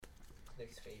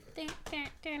Nick's favorite. Can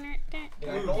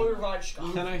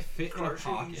I fit in a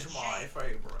pocket? Hershey's my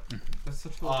favorite. That's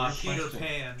such a weird Peter question.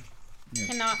 Pan. Yeah.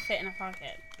 Cannot fit in a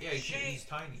pocket. Yeah, he's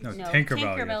tiny. No, No,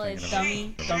 Tinkerbell is you're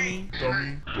dummy.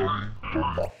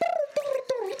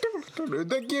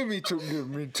 Give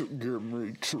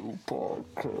me two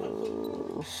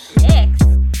podcast.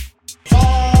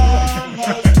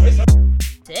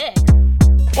 Dick.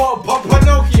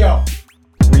 Pinocchio!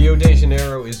 Rio de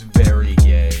Janeiro is very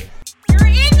gay. You're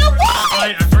in the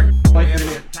wall!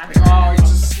 Oh, he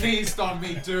just sneezed on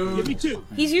me, dude. Me too.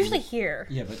 He's usually here.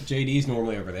 Yeah, but JD's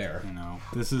normally over there. I know.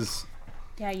 This is...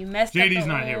 Yeah, you messed up JD's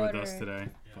the not here with order. us today.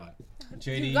 But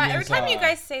JD Every is, time you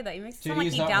guys say that, you make it sound like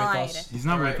JD's he not died. with us. he's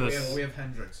not Alright, with us. we have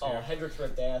Hendrix. Oh, Here. Hendrix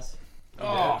ripped ass.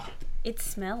 Oh, It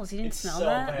smells. You didn't It's smell so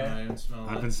that? bad. I didn't smell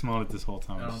I've it. been smelling it this whole I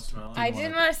time. don't smell it. I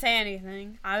didn't want to say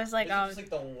anything. I was like, This is like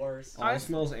the worst. Oh, it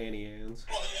smells Annie Ann's.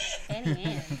 Annie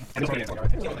Ann.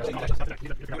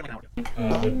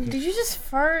 Did you just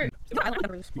fart? I can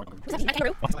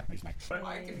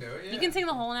do it, yeah. You can sing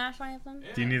the whole national anthem?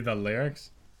 Do you need the lyrics?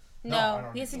 No, I No,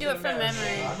 don't he has to need do it from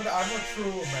memory. I'm a true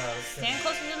American. Stand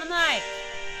closer to the mic.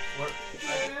 We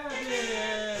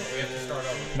have to start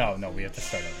over. No, we have to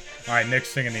start over. Alright, Nick's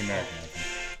singing the American anthem.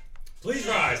 Please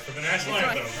rise for the national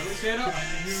anthem. Stand up.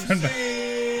 You Stand up.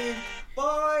 sing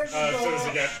by the As soon as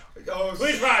you get. Oh,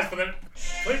 Please rise for the.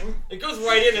 Please. It goes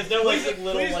right in. There's no like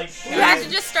little like. You have to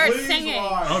just start please singing.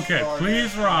 rise Okay, for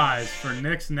please the- rise for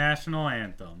Nick's national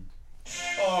anthem.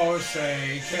 Oh,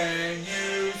 say, can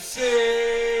you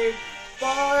sing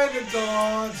by the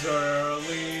dawn's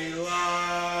early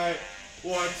light?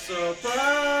 What so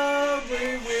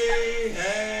proudly we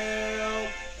hailed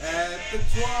at the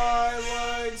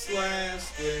twilight's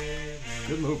last gleaming.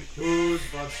 Good movie. Whose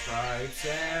broad stripes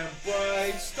and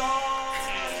bright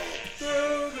stars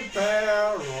through the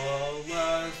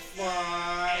perilous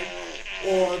flight,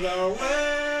 o'er the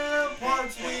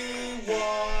ramparts we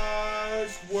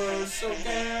watched were so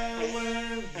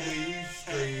gallantly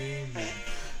streaming,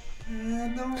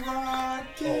 and the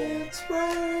rockets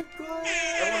sparkling,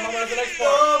 Everyone, how about the next the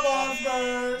part? bombs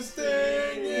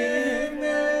bursting in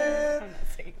it,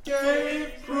 gave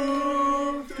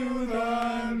proof through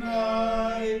the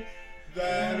night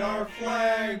that our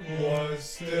flag was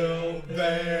still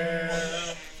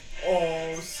there.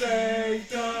 Oh, say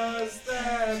does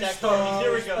that Stack parties,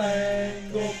 here we go.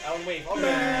 star-spangled Alan, wait.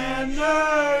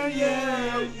 banner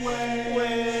yet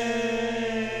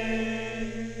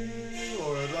wave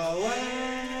o'er the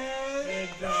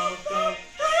land of the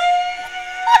free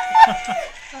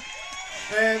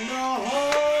and the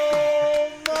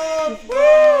home of the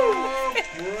brave.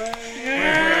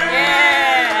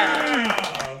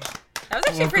 That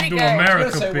was actually pretty Welcome to good. I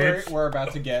was America, gonna say, bitch. we're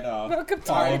about to get Welcome to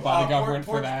followed by the government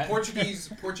for that. Portuguese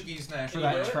For national.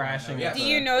 that trashing. Yeah. of Do the-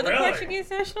 you know the Really? Portuguese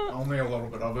national? Only a little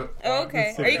bit of it. Oh,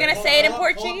 okay. let's Are you gonna Pull- say it in pull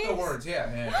up- pull up Portuguese? the words,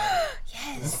 yeah.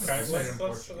 Yes. Okay, Say it in let's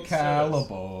Portuguese. Cala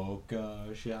boca,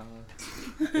 já.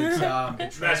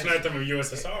 It's National anthem of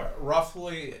USSR.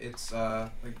 roughly it's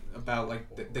like about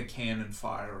like the cannon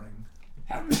firing.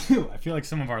 I feel like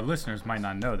some of our listeners might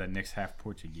not know that Nick's half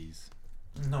Portuguese.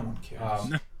 No one cares.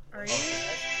 Are you?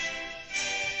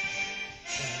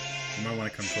 You might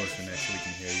want to come closer, Nick, so we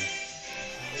can hear you.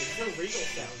 It's so regal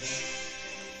sounding.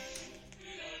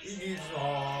 We need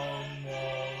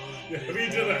someone. We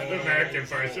do the American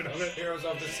version of it. Heroes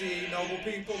of the sea, noble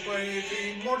people, brave,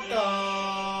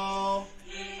 immortal.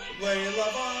 Leila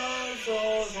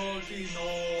Vazos, noble.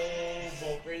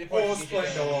 Oh,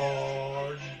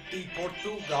 splendor de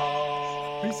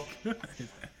Portugal. He's good.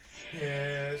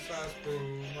 Yes, as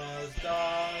plumas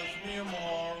das mil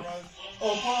moras,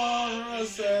 oh, para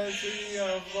se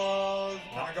avós.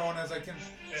 Kind of going as I can.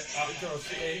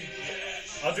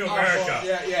 I'll do America.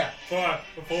 Yeah.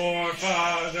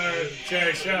 Forefathers,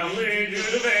 they shall lead you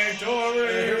to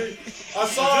victory. A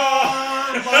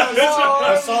song, To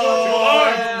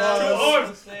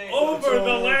arms, over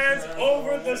the lands,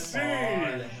 over the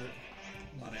sea.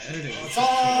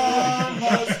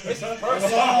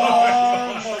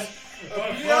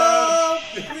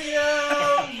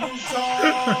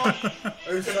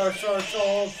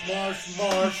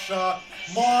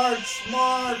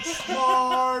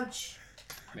 March.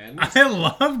 Man, I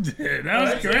loved it.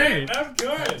 That was great.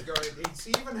 That's good. It's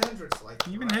even Hendrix like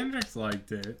Even Hendrix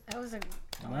liked it. That was a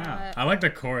Wow. I like the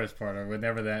chorus part or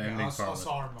whatever that ending part was.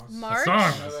 March?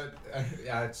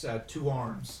 Yeah, it's 2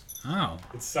 arms. Oh.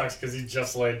 It sucks because he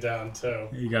just laid down too.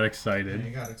 You got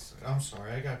excited. I'm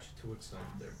sorry, I got you too excited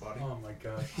there, buddy. Oh my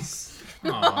god.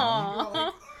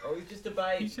 Aww. Oh, he's just a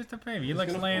baby. He's just a baby. He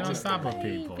likes laying on top of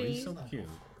people. He's so cute.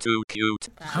 Too cute.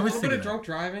 I was A little bit thinking of drunk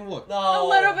driving. Look. A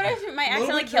little bit of it might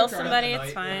little accidentally bit kill drunk somebody. driving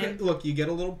It's tonight. fine. Look, you get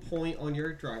a little point on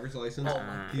your driver's license.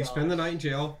 You spend the night in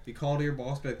jail. You call to your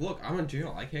boss, be like, "Look, I'm in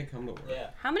jail. I can't come to work." Yeah.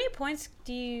 How many points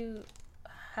do you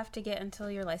have to get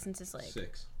until your license is like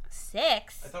 6.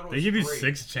 6? I thought it was They give you 3.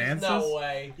 6 chances? No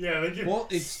way. Yeah, they give Well,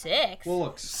 it's 6. well,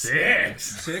 look, 6.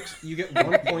 6. You get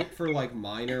 1 point for like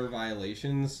minor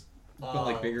violations, but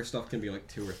like Oh. bigger stuff can be like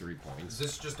 2 or 3 points. Is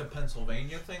this just a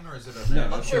Pennsylvania thing, or is it a No,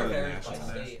 I'm that's sure not it a varies by national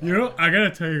state. You know, I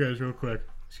gotta tell you guys real quick.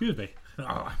 Excuse me.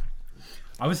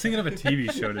 I was thinking of a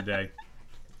TV show today.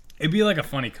 It'd be like a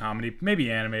funny comedy, maybe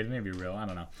animated, maybe real. I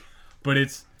don't know. But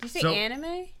it's Did you say so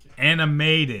anime?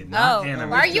 animated, not animated.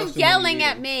 Why are you Just yelling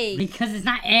animated. at me? Because it's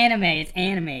not anime, it's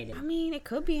animated. I mean, it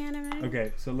could be anime.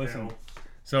 Okay, so listen. No.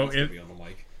 So It's gonna it. be on the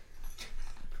mic.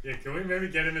 Yeah, can we maybe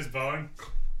get him his bone?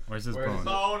 Where's this Where's bone?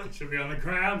 bone? It should be on the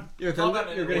ground. You're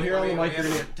gonna hear on the mic. You're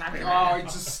gonna Oh, he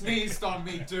just sneezed on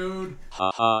me, dude.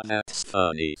 Haha, that's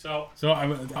funny. So, I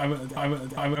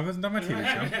wasn't done my TV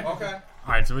show. Okay.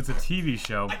 All right, so it's a TV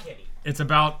show. I can't eat. It's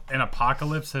about an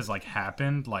apocalypse has like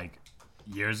happened like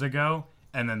years ago,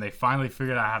 and then they finally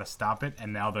figured out how to stop it,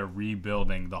 and now they're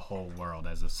rebuilding the whole world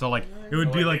as a. So like it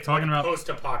would be like talking about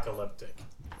post-apocalyptic.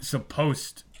 so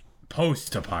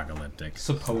post-apocalyptic.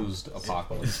 supposed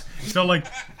apocalypse. So like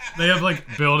they have like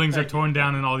buildings are torn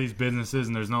down in all these businesses,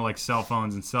 and there's no like cell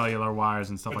phones and cellular wires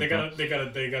and stuff But like that. they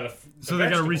gotta. So they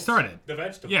gotta restart it. The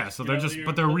vegetables. Yeah, so You they're know, just, you-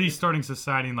 but they're restarting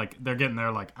society, and like they're getting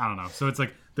there, like I don't know. So it's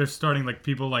like they're starting, like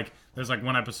people, like there's like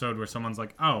one episode where someone's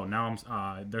like, oh, now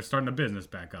they're starting a business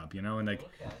back up, you know, and like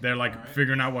they're like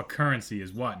figuring out what currency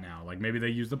is what now. Like maybe they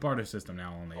use the barter system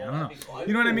now only. I don't know.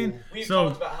 You know what I mean? We've So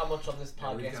talked about how much on this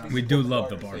podcast we do support love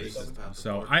the barter barter system. system.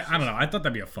 So I don't know. I thought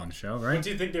that'd be a fun show, What right? do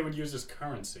you think they would use as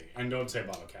currency? And don't say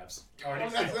bottle caps. That's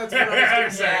what I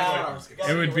was Yeah. thinking.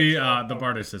 It would be the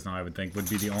barter system. I would think would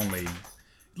be the only.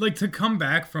 Like to come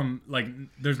back from like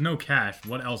there's no cash.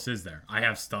 What else is there? I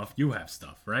have stuff. You have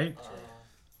stuff, right?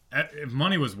 If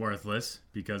money was worthless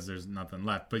because there's nothing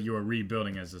left, but you are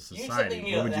rebuilding as a You need society, something what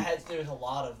you know would that you? has there's a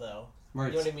lot of though. Right.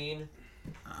 You know what I mean?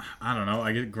 I don't know.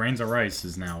 I get grains of rice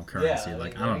is now currency. Yeah,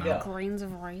 like there I don't you know. go. Grains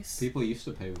of rice. People used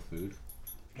to pay with food.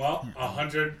 Well,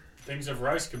 100 things of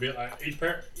rice could be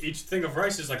each thing of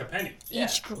rice is like a penny.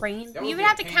 Each grain. That You would would be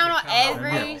have a to pain count to out count.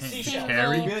 every Seashell.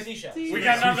 Carry? Seashell. We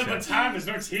got nothing but time. There's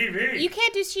no TV. You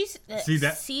can't do See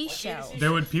that- seashells.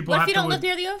 There would people What have if you to don't live would-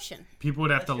 near the ocean? people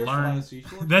would have to your learn.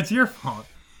 fault. That's your fault.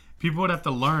 People would have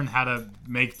to learn how to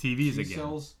make TVs again.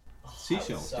 Seashells.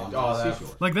 Seashells. suck. Down Oh, the that-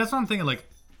 seashore. Like that's what I'm thinking. Like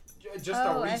Just a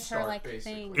Oh, as her restart, like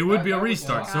basically. thing. it would be a That would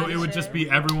restart. So it would just be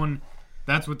Gotcha. everyone.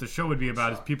 That's what the show would be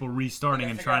about: is people restarting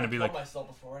and trying to be like. myself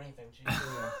before anything.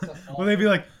 Jeez. Well, they'd be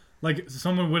like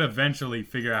someone would eventually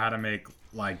figure out how to make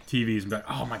like TVs and be like,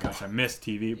 oh my gosh, I missed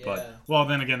TV. Yeah. But well,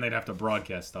 then again, they'd have to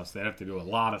broadcast stuff, so they'd have to do a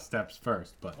lot of steps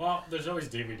first. But Well, there's always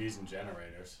DVDs and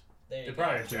generators. There you They go.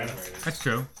 probably have generators. that's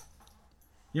true.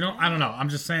 You know, I don't know. I'm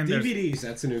just saying. There's DVDs.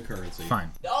 That's a new currency.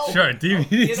 fine. No. Sure,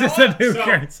 DVDs You know is a what? new So,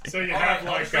 currency. so you All have right,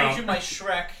 I'll like trade you my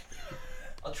Shrek.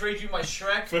 I'll trade you my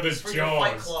Shrek for this your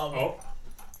Fight Jaws. Club Oh,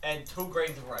 and 2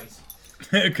 grains of rice.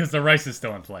 Because the rice is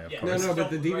still in play, of Yeah. course. No, but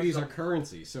the Don't- DVDs are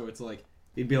currency, so it's like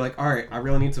you'd be like, all right, I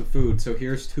really need some food, so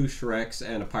here's 2 Shreks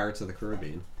and a Pirates of the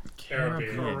Caribbean.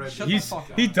 Caribbean. Shut He's, the fuck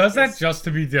up. he does that just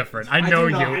to be different. I do know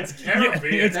not. you. It's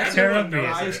Caribbean. It's Everyone Caribbean.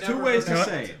 knows There's it. 2 ways to know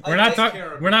say it. We're I not think talking.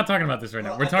 Caribbean. We're not talking about this right now.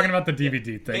 Well, We're I talking think about the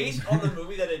DVD thing. Based on the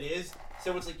movie that it is,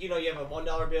 so it's like, you know, you have a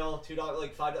 $1 bill, $2,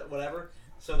 like $5, whatever.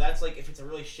 So that's like if it's a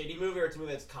really shitty movie or it's a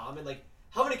movie that's common, like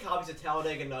how many copies of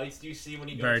Talladega Nights do you see when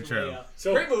you go Very to true. a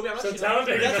So- great movie? I'm not so saying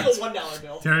Talladega that's Nights- like a $1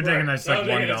 bill. Talladega Right. Nights like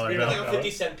Talladega Nights $1 being bill. Like a Yeah.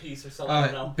 50-cent piece or something. I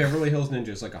don't know. Beverly Hills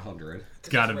Ninja's like 100. It's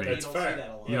gotta That's be. You That's don't fair. see that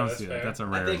a lot. You don't that's see that. fair. That's a I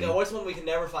rarity. think what's one we can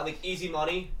never find? Like Easy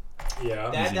Money.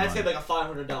 Yeah. That's Easy gonna Money. be like a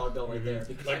 $500 bill right there.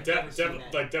 Because Like I've never seen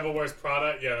that. like Devil Wears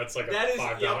Prada. Yeah, that's like a That is-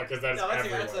 $5 yeah. because that's No, that's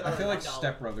everywhere. another- I feel like $1.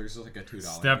 Step Brothers is like a $2.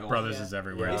 Step bill. Brothers Yeah. is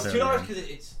everywhere. Yeah. It's too. $2 because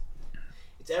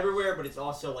it's everywhere, but it's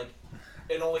also like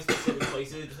in only specific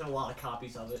places. Just have a lot of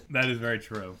copies of it. That is very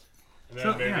true. And then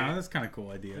So maybe, yeah, that's kind of cool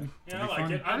idea. yeah, I It'd be like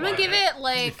fun. it. I I'm gonna like give it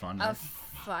like fun, a right?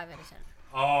 5 out of 10.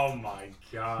 Oh my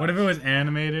god. What if it was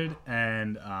animated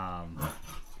and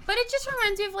But it just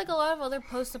reminds me of like a lot of other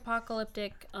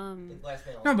post-apocalyptic. Last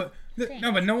Man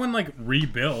no, but no one like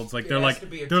rebuilds. Like It they're has like to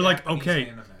be a they're like Japanese okay.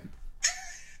 anime.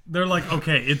 they're like,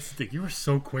 okay, you were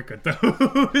so quick at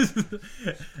those.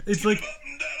 It's like,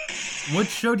 what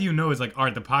show do you know is like, all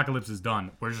right, the apocalypse is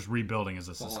done. We're just rebuilding as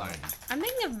a society. I'm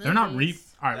thinking of movies. They're not All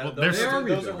right, well, those are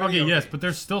rebuilding. Okay, yes, but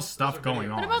there's still stuff going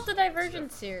on. What about the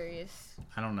Divergent series?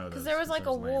 I don't know. Because there was like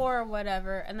a war or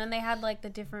whatever, and then they had like the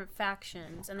different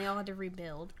factions, and they all had to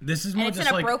rebuild. This is more and it's just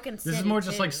in a like broken this is city, more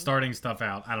just like too. starting stuff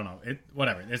out. I don't know.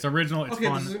 Whatever. It's original. It's Okay,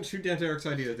 fun. this isn't Shoot Dan Derek's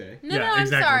idea today. No, Yeah, no, I'm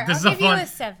exactly. sorry. This is I'll a give you fun- a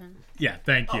 7. Yeah,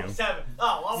 thank you. 7.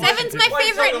 Oh, well, Seven's my wait,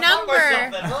 favorite so to fuck number.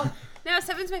 myself then, huh? No,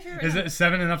 7's my favorite. Is number. it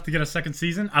 7 enough to get a second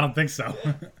season? I don't think so.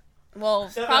 Well,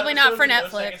 7 probably not for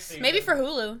episodes, no second Netflix. season. Maybe for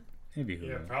Hulu. Maybe Hulu.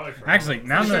 Yeah, probably for Actually,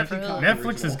 now sure that for Hulu.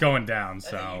 Netflix is going down, I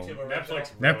so think YouTube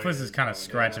Netflix. Netflix is kind of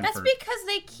scratching That's for. because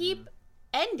they keep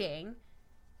ending,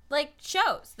 like,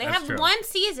 shows. They That's have true. one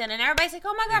season, and everybody's like,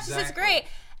 "Oh my gosh, this is Exactly. great,"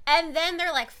 and then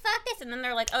they're like, "Fuck this," and then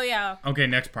they're like, "Oh yeah." Okay,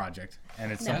 next project,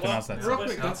 and it's something Well, else that's. Real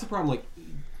quick, that's the problem. Like,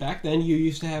 back then, you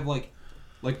used to have like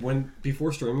when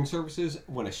before streaming services,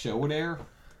 when a show would air,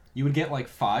 you would get like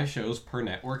 5 shows per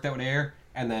network that would air,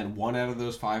 and then 1 out of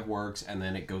those 5 works, and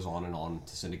then it goes on and on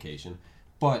to syndication.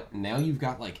 But now you've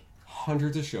got like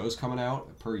hundreds of shows coming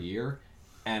out per year,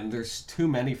 and there's too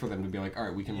many for them to be like, all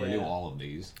right, we can renew all of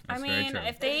these. I That's very mean, true.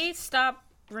 if they stop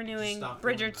renewing Stop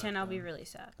doing Bridgerton, that, I'll be really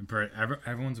sad.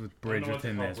 Everyone's with I don't know what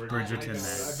Bridgerton they this, call Bridgerton Bridgerton.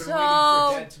 this. I've been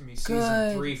So waiting for Dead to Me season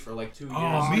good. 3 for like 2 years.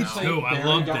 Oh, me now. too. I Barry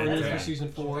loved got renewed it. for season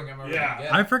I don't 4. think I'm ever Yeah. gonna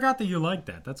get I it. forgot that you liked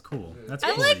that. That's cool. That's I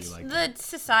cool that liked you liked the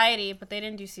Society, but they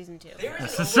didn't do season 2. There was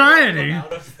an Society?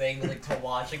 amount of thing like to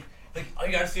watch. Like, oh,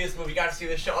 you gotta see this movie, you gotta see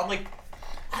this show. I'm like,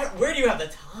 where do you have the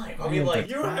time? I mean, like,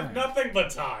 You have nothing but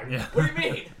time. Yeah. what do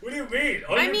you mean? What do you mean?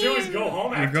 All I you do is mean- go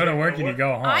home You after go to work and you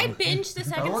go home. I binged the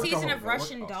second work, season go of home, go work,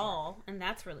 Russian oh, sorry. Doll, and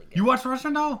that's really good. You watched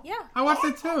Russian Doll? Yeah. I watched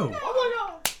it too. Oh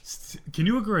my god. Can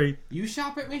you agree? You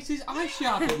shop at Macy's, I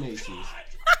shop at Macy's.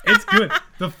 It's good.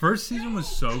 The first season was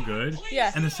so good.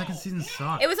 Yeah. And the second season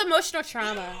sucked. It was emotional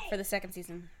trauma for the second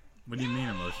season. What do you mean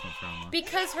emotional trauma?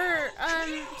 Because her,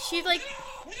 she like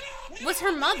was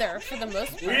her mother for the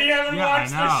most part. We haven't Yeah, I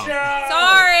watched know. the show.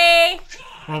 Sorry.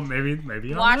 Well,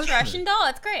 maybe I'll Watch listen. Russian Doll.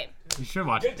 It's great. You should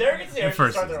watch it. Derek and Sarah The should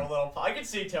first start their season. own little. I could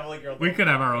see Tim like your. We could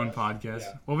have our own podcast.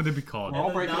 Yeah. What would it be called? We're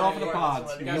all breaking off into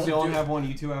pods. You You guys Dylan have one,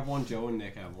 you 2 have one, Joe and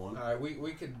Nick have one. Alright,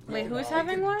 we could. Wait, who's we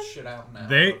having could one? Shit out now.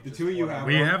 They- The 2 of you have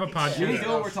We one. have a Me and podcast.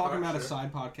 Dylan were talking about a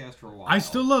side podcast for a while. I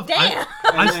still love. Damn.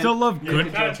 I still love You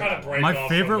good. kind of try to break My off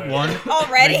favorite from one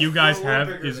Already? that you guys We're a little have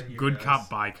bigger is than you Good guys. Cop,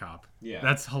 Bad Cop. Yeah.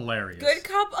 That's hilarious. Good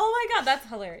cop. Oh my god, that's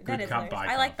hilarious. That Good is cop, hilarious.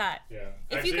 bad I like cop. that. Yeah.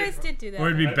 If you guys did do that. Or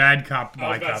it'd be Bad Cop, I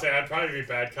was Bad about to Cop. say I'd probably be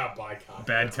bad cop, by cop.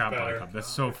 Bad That's Cop, better. Bad Cop. That's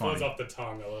so It flows funny. off the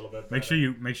tongue a little bit. Make sure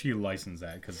you license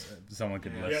that because someone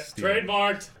could Yeah, steal it.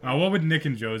 trademarked. What would Nick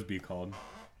and Joe's be called?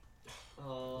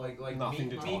 Like Nothing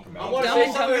meat- to meat- talk about. I want to Dumb say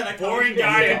and something dumber. that Boring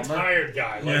guy and tired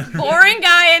guy. Like, Boring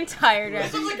guy and tired.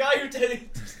 This is the guy who did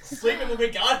sleeping when we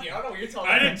got here. I don't know what you're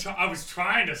talking I about. didn't. I was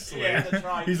trying to sleep. Yeah, that's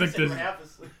right. He's You like said you this- were half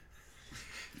asleep.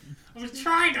 I was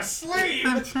trying to sleep.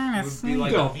 I'm trying It would be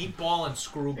like a meatball and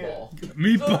screwball.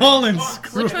 Meatball and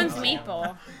screw. Which one's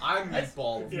meatball? I'm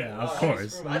meatball. Yeah, of Oh,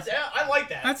 course. That's, I like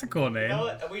that. That's a cool You name. know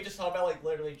what? And we just talk about like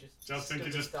literally just. Justin could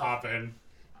stupid just stuff. pop in.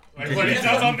 Like when he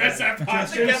does on this That's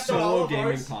podcast. a guest on all Solo of gaming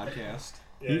ours. podcast.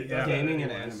 Yeah, he does that Gaming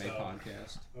and anyway, anime so.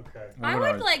 podcast. Okay. I What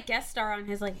would are- like guest star on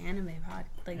his like anime pod.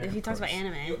 Like Yeah, if he of talks about course.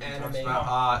 You anime.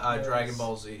 anime. Dragon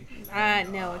Ball Z. No, I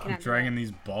I'm cannot. do dragging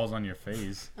these balls on your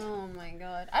face. that. Oh my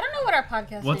god, I don't know what our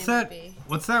podcast What's name that? would be.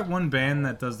 What's that one band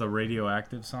that does the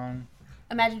radioactive song?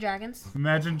 Imagine Dragons.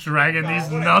 Imagine dragging these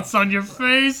whatever. nuts on your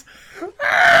face.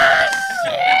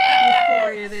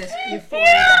 Euphoria this, Euphoria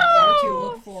that. Why don't you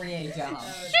look for a job?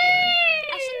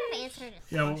 I shouldn't have answered it.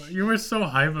 Yeah, well, you were so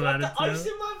hype about it The ice too.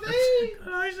 in my veins.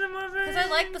 Ice in my Because veins. I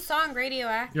like the song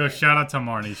Radioactive. Yo, shout out to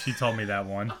Marnie. She told me that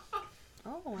one.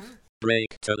 Oh wow.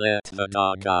 Break to let the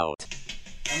dog out.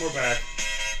 And we're back.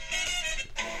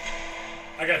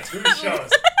 I got 2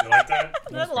 shows. You like that?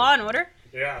 Is that Law and Order?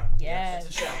 Yeah. Yes.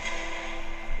 It's a show.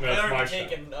 That's I've my already show.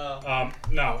 taken.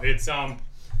 No, it's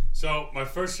So my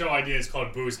first show idea is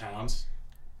called Booze Hounds.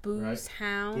 Booze Right.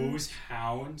 Hound. Booze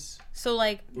Hounds. So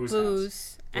like Booze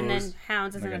booze, and Booze. then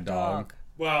hounds as Like in a a dog. dog.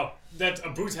 Well,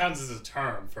 that Booze Hounds is a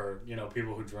term for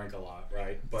people who drink a lot,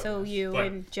 right? But So you but-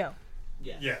 and Joe.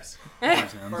 yes.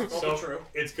 So So true.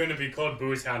 it's going to be called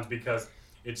Booze Hounds because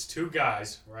it's 2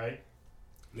 guys, right?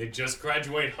 They just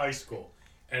graduate high school,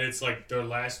 and it's like their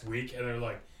last week, and they're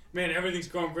like, "Man, everything's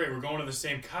going great. We're going to the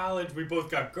same college. We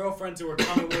both got girlfriends who are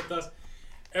coming with us.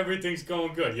 Everything's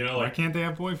going good." You know, Why like can't they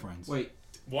have boyfriends? Wait,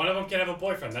 one of them can have a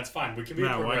boyfriend. That's fine. We can be No,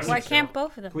 a why progressive Why show. can't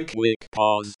both of them? Quick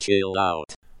pause, chill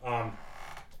out.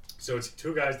 So it's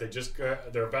 2 guys.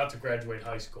 They're about to graduate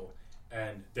high school,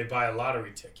 and they buy a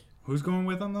lottery ticket. Who's going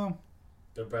with them though?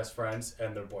 Their best friends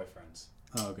and their boyfriends.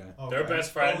 Oh, okay. They're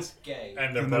best friends, Both gay.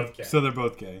 and they're And both gay. So they're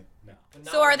both gay. No. But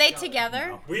not So are with they each other.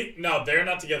 together? No, they're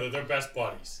not together. They're best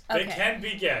buddies. They Okay. can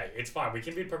be gay. It's fine. We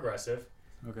can be progressive.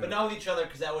 Okay. But not with each other,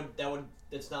 because that would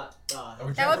it's not. That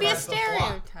would be a jeopardize the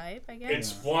plot. stereotype, I guess.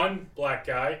 It's one black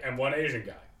guy and one Asian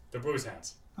guy. They're booze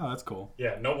hounds. Oh, that's cool.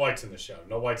 Yeah, no whites in the show.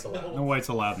 No whites allowed. No whites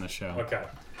allowed in the show. Okay.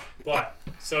 But,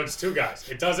 so it's two guys.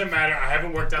 It doesn't matter. I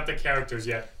haven't worked out the characters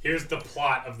yet. Here's the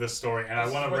plot of the story, and I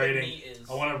This want is a where the rating. meat is.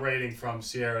 I want a rating from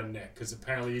Sierra and Nick, because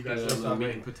apparently you guys Those are are the meat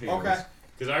rating. and potatoes. Okay.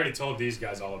 Because I already told these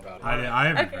guys all about it. I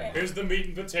haven't Okay. heard. Here's the meat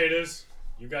and potatoes.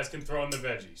 You guys can throw in the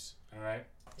veggies. All right.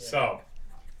 So,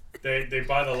 they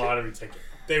buy the lottery ticket.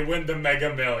 They win the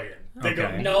Mega Million. They go.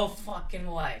 Okay. No fucking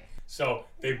way. So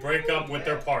they break up with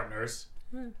their partners.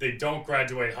 They don't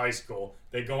graduate high school.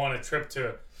 They go on a trip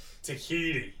to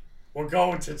Tahiti. We're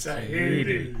going to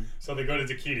Tahiti. So they go to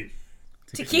Tahiti.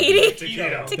 Taquiti?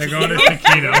 Taquito. They're going to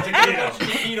Taquito.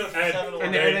 Taquito.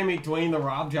 And there they meet Dwayne the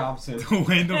Rob Jobson.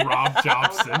 Dwayne the Rob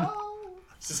Jobson.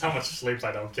 This is how much sleep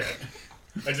I don't get.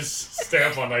 I just stay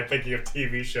up all night thinking of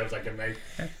TV shows I can make.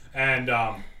 And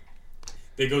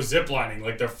they go ziplining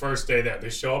like their first day there. They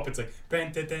show up, it's like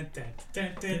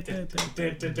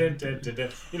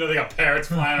you know, they got parrots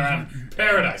flying around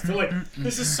paradise. They're like,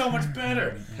 this is so much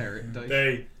better. Parrot dice.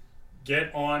 They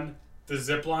get on the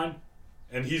zip line,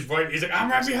 and he's like, I'm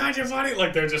right behind you, buddy.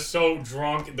 Like, they're just so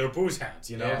drunk. They're booze hounds,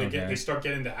 you know. Yeah. They start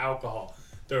getting into alcohol.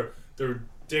 They're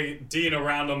D'ing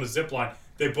around on the zip line.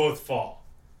 They both fall.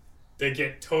 They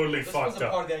get totally This fucked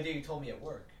wasn't part up. of the idea you told me at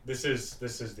work. This is the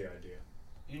idea.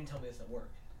 You didn't tell me this at work.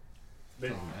 They,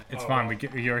 It's oh, fine. well,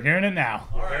 You're hearing it now.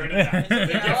 All you're hearing it now. They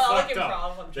get I like fucked up.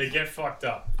 improv. I'm They just- get fucked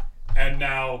up, and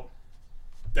now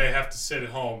they have to sit at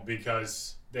home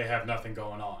because they have nothing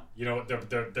going on. You know,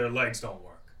 their legs don't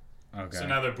work. Okay. So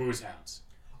now they're booze hounds.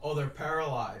 Oh, they're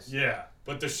paralyzed. Yeah,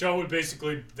 but the show would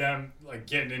basically them like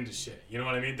getting into shit. You know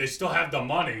what I mean? They still have the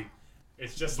money.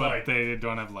 It's just But like they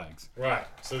don't have legs. right.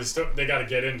 So they got to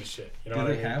get into shit. You know Do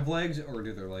what I they mean? have legs, or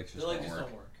do their legs just The legs not just work?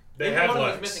 don't work. They Maybe have one of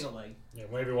legs. them was missing a leg. Yeah,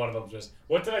 maybe one of them just.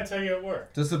 What did I tell you at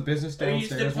work? Does the business I mean, you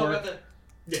just didn't downstairs talk about work?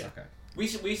 the. Yeah. Okay.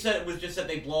 We said it was just that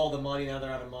they blow all the money. Now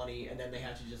they're out of money, and then they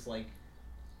have to just like,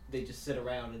 they just sit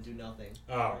around and do nothing.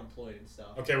 Oh. They're unemployed and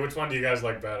stuff. Okay, which one do you guys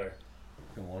like better?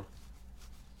 Go on.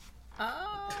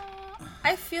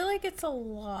 I feel like it's a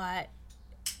lot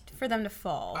for them to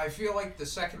fall. I feel like the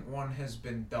second one has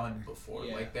been done before.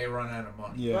 Yeah. Like they run out of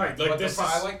money. Yeah. Right, like But this.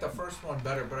 I Is, like the first one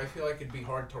better, but I feel like it'd be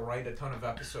hard to write a ton of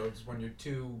episodes when your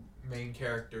two main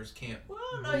characters can't. Well,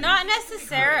 no, Not you-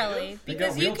 necessarily, They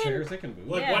got because you wheelchairs. can. They can move.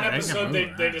 like Yeah. one They can episode,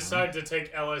 move they around. decide to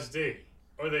take LSD,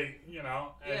 or they, you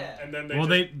know, and, Yeah. and then they. Well,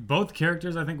 just, both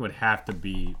characters I think would have to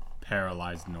be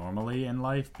paralyzed normally in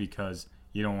life because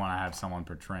you don't want to have someone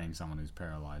portraying someone who's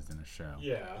paralyzed in a show.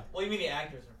 Yeah. Well, you mean the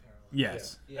actors are paralyzed?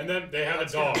 Yes. Yeah. And then they have a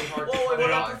That's gonna dog. be hard to Well, wait, play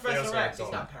what off. about They also Professor have X? He's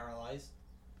dog. not paralyzed.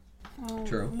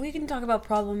 True. We can talk about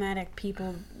problematic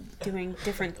people doing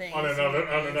different things. On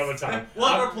another time. We'll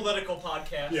have our political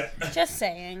podcast. Yeah. Just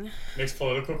saying. Next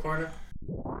political corner.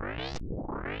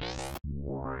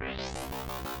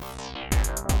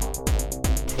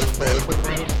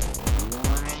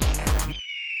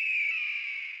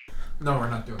 No, we're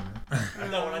not doing that.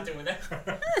 No, we're not doing that.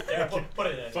 Yeah, put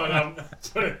it in. But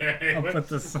put it there anyway. I'll put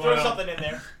this- Throw But, something in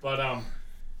there. But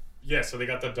yeah. So they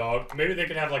got the dog. Maybe they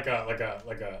could have like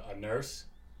a nurse,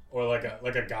 or like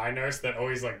a guy nurse that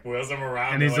always like wheels them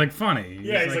around. And They're he's like funny.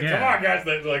 yeah, he's like, come on, guys.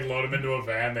 They like load him into a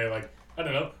van. They like, I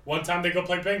don't know. One time they go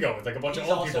play bingo with like a bunch He's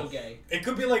of old also people. gay. It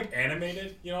could be like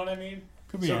animated. You know what I mean?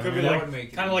 Could be So it could be That like would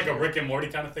make it kind of like a easier. Rick and Morty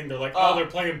kind of thing. They're like, Oh.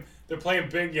 oh, they're playing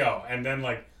bingo, and then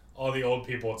like all the old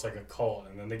people, it's like a cult,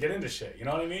 and then they get into shit. You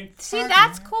know what I mean? See,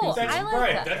 that's cool. That's I like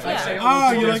right, that. that's what I'm yeah. saying.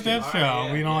 Oh, you Alright, like that show?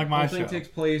 yeah, We don't like The my whole show. thing takes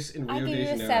place in I Rio give de you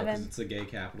a Janeiro 7. because it's the gay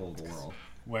capital of the world.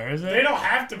 Where is it? They don't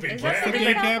have to be Is gay. that I the mean,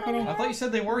 gay they, capital? I thought you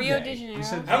said they were Rio gay. de Janeiro. You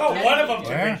said how about one of them to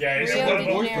Where? be gay? Rio So de what about-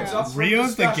 Janeiro. It's up for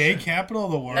Rio's the gay discussion. capital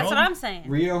of the world? That's what I'm saying.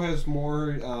 Rio has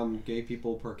more gay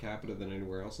people per capita than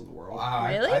anywhere else in the world.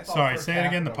 Really? I thought Sorry, per say it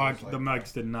again. The capita was the like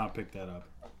mics did not pick that up.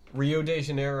 Rio de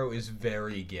Janeiro is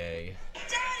very gay.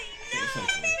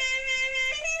 Essentially.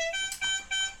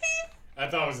 I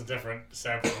thought it was a different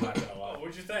sample. I'm not gonna lie.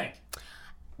 What'd you think?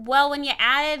 Well, when you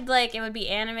added, like, it would be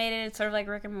animated, it's sort of like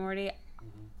Rick and Morty.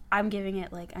 I'm giving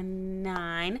it like a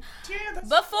 9. Before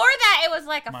that, it was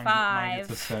like a 5. Mine gets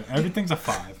a 7. Everything's a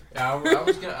 5. Yeah, I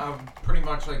was gonna. I'm pretty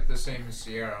much like the same as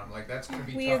Sierra. I'm like, that's gonna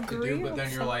be We tough to agree do, but on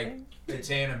then you're like, something.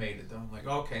 it's animated though. I'm like,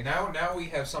 okay, now we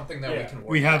have something that we can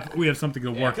work. We have something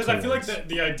to work Because I feel like towards.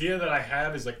 the idea that I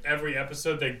have is like every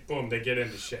episode they get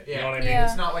into shit. You Yeah. know what I mean? Yeah.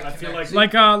 It's not like I feel connected.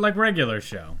 like regular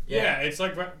show. Yeah, it's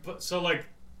like so like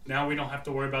now we don't have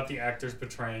to worry about the actors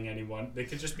betraying anyone. They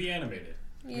could just be animated.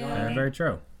 You know what I Yeah. mean? Very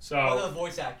true. So Although the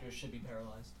voice actors should be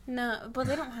paralyzed. No, but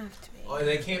they don't have to be. Oh,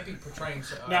 they can't be portraying.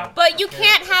 No. But you okay.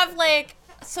 can't have like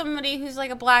somebody who's like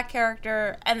a black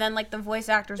character and then like the voice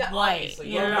actor's Yeah, white. obviously,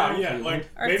 You yeah. know? yeah, like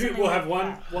Or maybe something we'll like have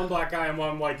one black guy and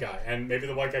one white guy, and maybe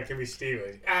the white guy can be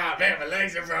Steven. Ah man, my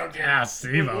legs are broken. Yeah,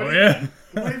 Steve-O, What- yeah.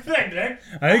 What do you think, Nick?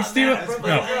 I think man, that's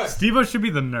pretty good. Steve-O should be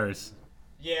the nurse.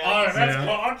 Yeah. Oh, that's Yeah.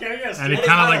 cool. Okay, yes. And he He's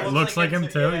kind of kinda like looks like him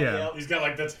too, yeah. He's got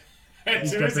like the He's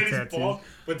tattoos got and the he's tattoos. bald,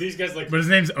 but these guys like. But his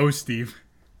name's O Steve.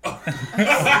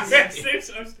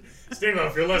 Steve,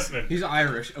 if you're listening. He's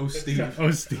Irish. Oh, Steve.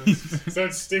 O Steve. So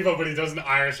it's Steve-O, but he does an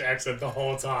Irish accent the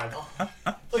whole time.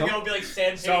 Like it'll be like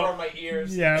sandpaper So- on my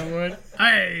ears. Yeah, it would.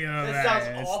 Hey, That sounds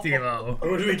alright, awful. Steve-O.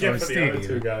 Who do we get Oh, for the other Steve.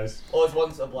 two guys? Oh, it's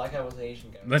one's a black guy, one's an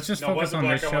Asian guy. Let's just No, focus one's a on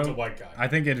black this guy, one's a show. white guy. I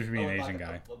think it should be Oh, an black Asian guy,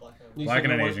 guy. black guy. You Black said and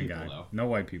no an white Asian people, guy. though. No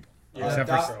white people. Yeah,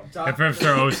 Except Doc- for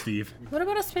Sir O Steve. What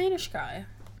about a Spanish guy?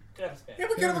 Could have a Spanish. Yeah,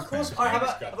 we could have a cool Alright, how about,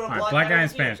 Spanish how about a Alright, black black guy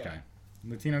and and a Latino Spanish guy.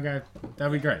 Latino guy,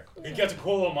 that'd be great. He got a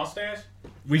cool little mustache.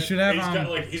 We should have He's got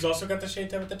like he's also got the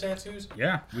shaved head with the tattoos.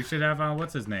 yeah, we should have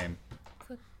what's his name?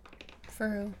 For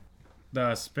who?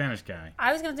 The Spanish guy.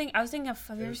 I was thinking of.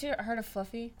 Have you ever heard of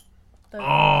Fluffy? The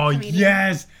Oh comedian?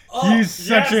 yes, Oh, he's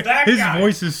such yes, that his guy.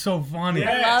 voice is so funny.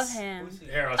 I Yeah. love Yes. him.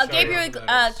 Here, I'll show Gabriel. you.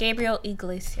 That is. Gabriel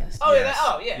Iglesias. Oh, Yes.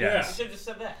 yeah, yeah. Yes. You should have just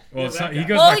said that. Well, Yeah, so, that he guy.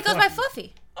 goes. Well, by he goes by Fluffy.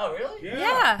 Fluffy. Oh, really?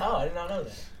 Yeah. Oh, I did not know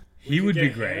that. He could would be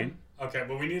get great. him. Okay,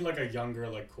 but we need like a younger,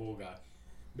 like cool guy.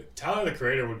 But Tyler the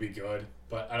Creator would be good,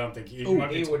 but I don't think he Oh, might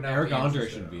be. He would not Eric be Andre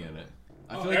interested. should be in it.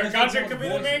 I Oh, feel like Eric he's done Andre so could be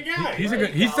much the main voicing. guy. He's a Right.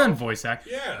 good. He's done voice act.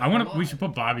 Yeah. We should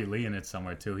put Bobby Lee in it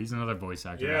somewhere too. He's another voice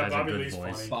actor Yeah, that has Bobby a good Lee's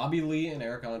voice. funny. Bobby Lee and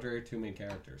Eric Andre are two main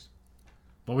characters.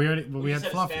 But we You had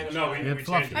said Fluffy. Spanish. No, We had we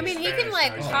Fluffy. changed it I mean, to he can Spanish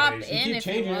like now. pop He's in keep if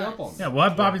he changing it up wants. on Yeah, we'll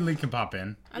have Bobby Lee can pop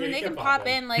in. I mean, Yeah, they he can can pop pop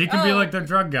in like. He could be oh, like their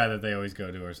drug guy that they always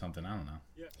go to or something. I don't know.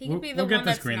 He could be the we'll get one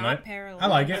this that's greenlit. not paralyzed. I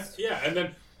like it. Yeah, and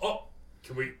then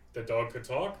can we? The dog could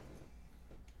talk.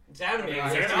 It's animated.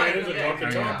 It's It's animated, the yeah. dog can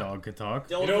I talk. mean, a dog could talk.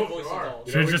 Dylan You know, can voice you are. adults.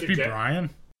 You Should know it we just could be get- Brian?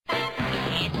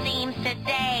 It seems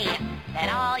today that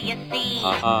all you see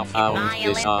Haha, found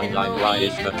this online. Why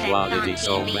is the quality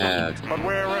so bad? But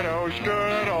where are those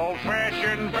good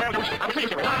old-fashioned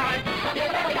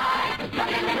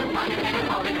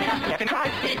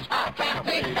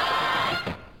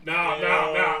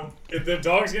No. If the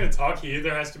dog's gonna talk, he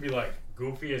either has to be like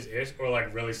goofy as ish or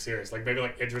like really serious, like maybe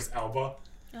like Idris Elba.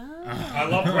 Oh. I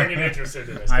love bringing Idris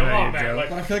into this. I Come know on, you man. do. Like,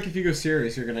 But I feel like if you go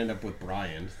serious, you're gonna end up with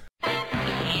Brian.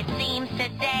 It seems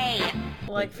today.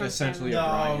 Like for essentially Sam. a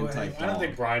Brian No, type I don't dog.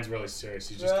 think Brian's really serious.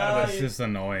 He's just kind of It's just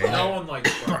annoying. No one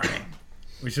likes Brian.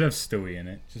 We should have Stewie in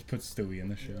it. Just put Stewie in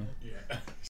the show. yeah.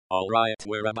 Alright,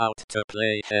 we're about to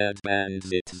play Headbands.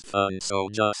 It's fun, so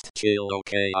just chill,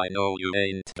 okay? I know you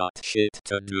ain't got shit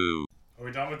to do. Are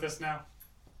we done with this now?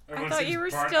 I Everyone thought seems you were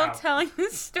burnt still out. telling the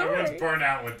story. Everyone's burnt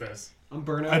out with this. I'm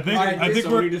burnt out. I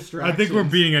think we're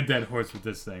beating a dead horse with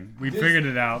this thing. We figured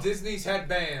it out. Disney's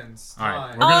headbands. All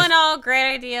right, Time. we're All gonna- in all,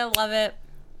 great idea. Love it.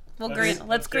 Let's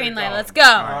Let's get it greenlight. going. Let's go.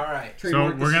 All right.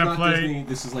 Trademark, So, we're this is gonna not play- Disney,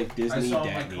 this is like I Disney saw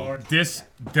my Daddy. card. It's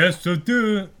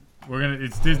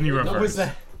Disney reverse. What was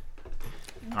that?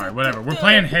 All right, whatever. We're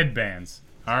playing Headbands.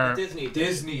 Our Disney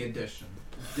edition.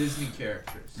 Disney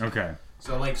characters. okay.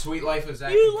 So like Sweet Life of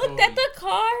Zack You and looked at the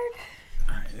card.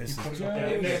 This is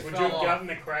Hey, Nick, would you have gotten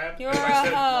the crab? You're I a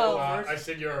said, hoe. I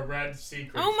said you're a red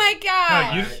secret. Oh my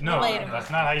god. no, Later. that's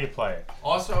not how you play it.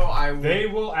 Also, I They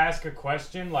will ask a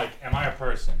question like, "Am I a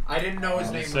person?" I didn't know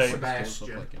his name say- was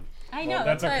Sebastian. I know. Well,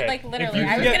 that's that's what, okay. like If literally. you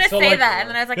I was get- gonna so, say like, that, and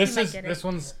then I was like, This you is might get this it.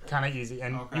 one's kind of easy,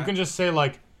 and Okay. you can just say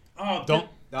like, "Don't."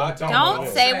 Don't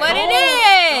say what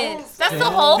it is. That's the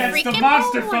whole That's freaking the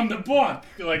monster point. from the book.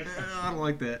 Like, I don't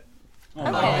like that. Oh,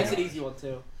 Okay. that's an easy one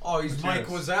too. Oh, he's Mike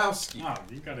Wazowski. oh,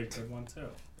 you got a good one too.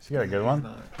 You got a good one.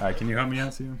 All right, can you help me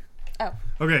out, Steven? Oh.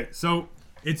 Okay, so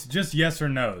it's just yes or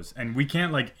no's, and we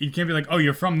can't like you can't be like, "Oh,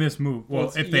 you're from this movie." Well,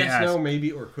 it's if they yes, ask, no,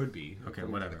 maybe, or could be. Okay, according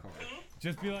to whatever. the card.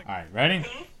 just be like, "All right, ready?"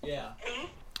 Yeah.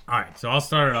 All right, so I'll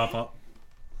start it off. Are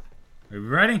we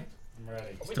ready? I'm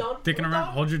ready. Are we done? Sticking Are we around.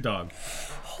 done? Hold your dog.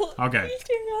 Okay.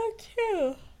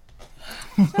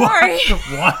 Sorry.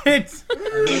 What?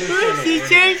 She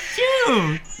said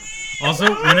shoot.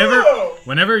 Also,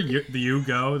 whenever you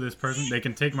go, this person, they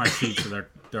can take my seat, so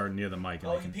they're near the mic.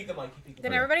 And Oh, you peek the mic.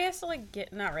 Then everybody has to like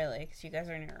get. Not really, because you guys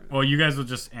are near him. Well, you guys will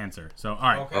just answer. So, all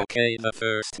right. Okay, the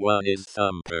first one is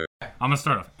Thumper. I'm gonna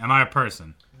start off. Am I a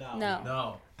person?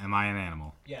 No. Am I an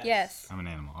animal? Yes. I'm an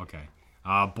animal. Okay.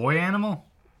 Boy animal?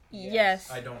 Yes.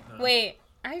 I don't know. Wait,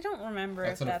 I don't remember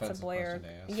That's if an that's a offensive boy or. question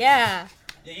to ask. Yeah.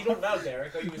 Yeah, you don't know,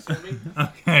 Derek. Are you assuming?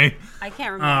 Okay. I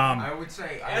can't remember. I would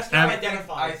say. Ask I how think-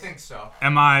 identifies. I think so.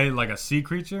 Am I like a sea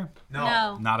creature?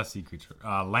 No. Not a sea creature.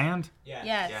 Land? Yes.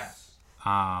 Yes.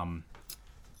 Am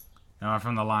I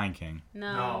from The Lion King?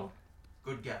 No.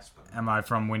 Good guess, but Am I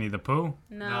from Winnie the Pooh?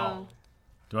 No.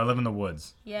 Do I live in the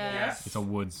woods? Yes. It's a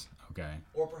woods. Okay.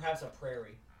 Or perhaps a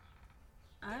prairie.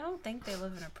 I don't think they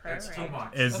live in a prairie. that's too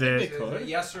much. Is it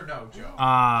Yes or no, Joe?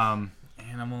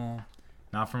 animal?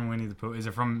 Not from Winnie the Pooh. Is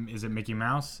it Mickey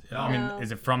Mouse? No. I mean, No.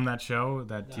 is it from that show?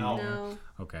 That TV? No.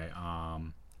 Okay.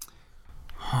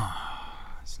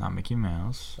 It's not Mickey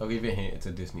Mouse. I'll give you a hint. It's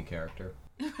a Disney character.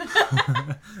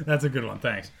 That's a good one.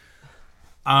 Thanks.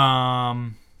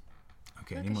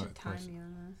 Okay. I Any think more? should time you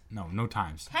on this. No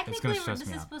times. That's Technically, gonna this stress is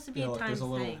me out. supposed to be Yeah, a look, time there's a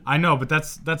little- thing. I know, but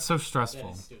that's so Yeah, stressful.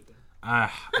 it's stupid. I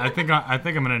think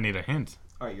I'm gonna need a hint.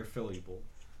 All right, you're Philly-able.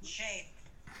 You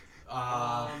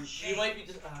might be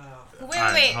just. Wait,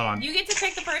 Alright, wait. hold on. You get to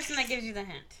pick the person that gives you the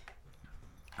hint.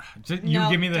 You no,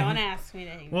 give me the don't hint. ask me to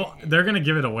hint. Well, they're gonna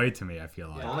give it away to me. I feel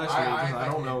like. Don't ask me, 'cause I I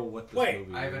don't know what this Wait,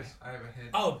 movie I have is. a hint.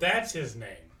 Oh, that's his name.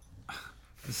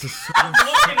 This is so,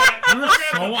 Looking at- you're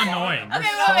so annoying. You're Okay,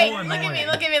 so wait, annoying. look at me,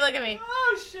 look at me, look at me.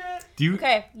 Oh shit! Do you?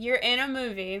 Okay, you're in a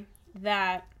movie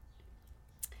that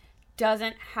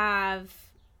doesn't have,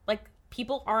 like,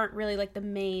 people aren't really, like, the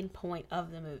main point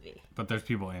of the movie. But there's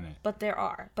people in it. But there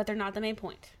are. But they're not the main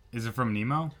point. Is it from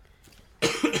Nemo?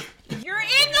 You're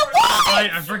in the woods!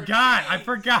 I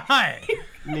forgot.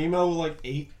 Nemo like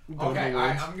 8. Okay,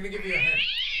 I'm gonna give you a hint.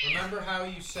 Remember how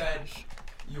you said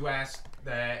you asked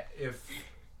that if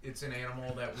it's an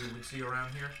animal that we would see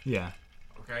around here? Yeah.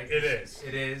 Okay. It is.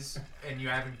 It is, and you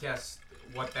haven't guessed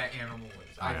what that animal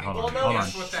is. I Alright, think hold if on, you hold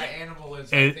guess on. what that animal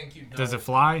is, I It, think you'd know. does it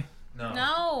fly? No.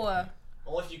 No.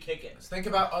 Only if you kick it. Just think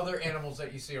about other animals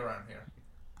that you see around here.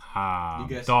 You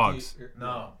guessed Dogs,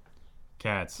 No.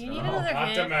 cats. Do you need No, another Not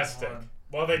hint? domestic.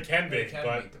 Well, they can be, They can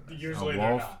but be domestic. usually A they're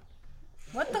wolf? not.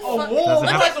 What the Oh, fuck? wolf! Does it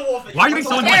That's have- a wolf. Why are you being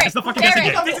so annoying? It's the fucking guessing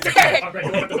Derek, game. Derek. Okay,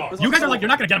 you want the dog. You guys are like, you're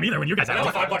not gonna get them either when you guys have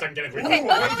That's it. $5 I can get it. Okay,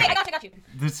 wait, I got you.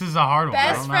 This is a hard one. I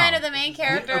Best don't friend know. of the main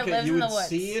character Okay, lives you in the would woods.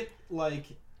 see it like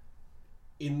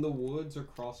in the woods or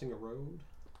crossing a road.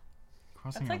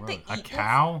 Crossing That's a like road. the A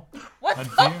cow? What A the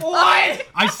deer? fuck?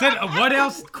 I said, what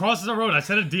else crosses a road? I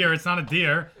said a deer. It's not a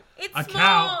deer. It's A small.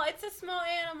 cow. It's a small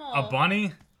animal. A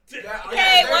bunny? Yeah, Okay,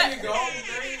 there what? you go.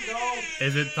 There you go.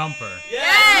 Is it Thumper?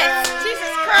 Yes! Jesus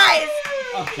Christ!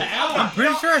 I'm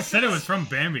pretty sure I said it was from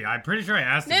Bambi. I'm pretty sure I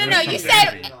asked No, if no, it no. was You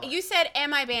from Bambi. said,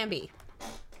 am I Bambi?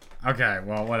 Okay,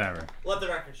 well, whatever. Let the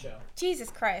record show. Jesus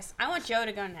Christ! I want Joe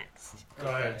to go next. Go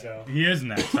ahead, Joe. He is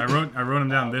next. I wrote him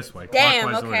down this way. Damn.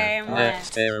 clockwise Okay, order. I'm Next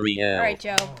next. area. All right,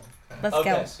 Joe. Let's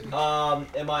Okay. go.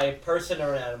 Am I a person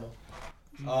or an animal?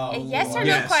 A yes or no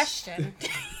yes. question.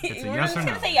 It's a We're yes just or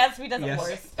gonna no. say yes if he does it Yes.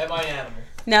 worse. Am I an animal?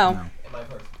 No. No. Am I a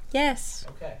person? Yes.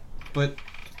 Okay. But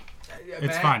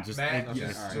It's fine, just- Matt, okay,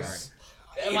 just, alright, just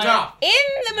Am I? enough.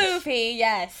 In the movie,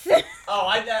 yes. Oh,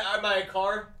 am I a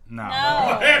car? No. No.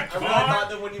 I really thought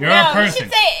that when you You're were. No, a we person.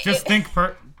 should say- Just think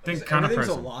kind of everything's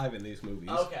person. alive in these movies.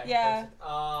 Okay. Yeah.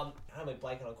 person. I'm like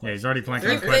blanking on questions. Yeah, he's already blanking on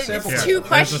There's questions. sample Yeah, two there's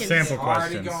questions. the sample Already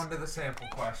questions. going to the sample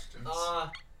questions.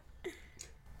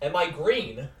 Am I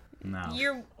green? No.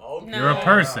 You're Okay. No. You're a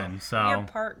person, you're so.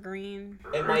 part green.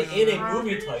 Am I in a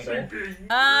movie title?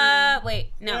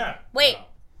 Wait, no. Yeah. Wait.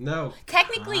 No.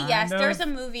 Technically, yes. Kind of. There's a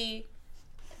movie.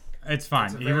 It's fine.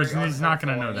 It's a He's very not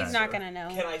gonna know unhelpful that. He's not gonna know.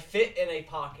 Can I fit in a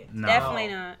pocket? No. Definitely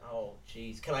not. Oh,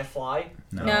 jeez. Can I fly?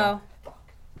 No.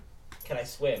 Fuck. Can I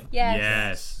swim? Yes.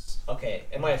 Yes. Okay.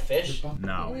 Am I a fish?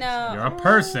 No. No. You're a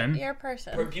person. You're a Where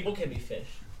person. people can be fish.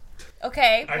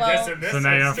 Okay. I Well. guess in this So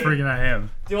now you're instance- freaking at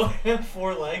him. Do I have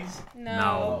 4 legs? No.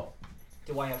 No.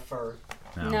 Do I have fur?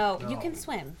 No. No. You can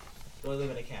swim. Do I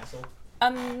live in a castle?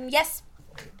 Yes.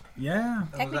 Yeah. That was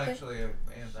Technically. actually an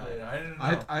answer. I didn't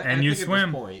know. I And you think swim. At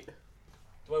this point,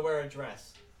 Do I wear a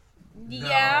dress?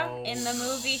 Yeah. No. In the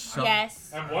movie, So-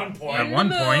 yes. At one point. At In one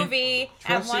the point. movie, at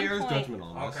trust one Sierra's point. judgment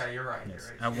on this. Okay, you're right.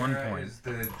 Yes, You're right. at one Sierra point. is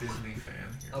the Disney fan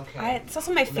here. Okay. It's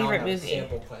also my Now I favorite have movie.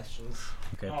 Sample questions.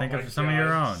 Okay, Oh think my of some of your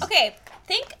God. own. Okay,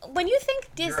 when you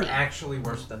think Disney, You're actually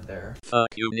worse than there. Fuck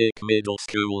you, Nick, middle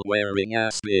school wearing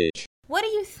ass bitch. what do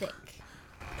you think?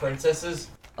 Princesses?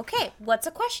 Okay, what's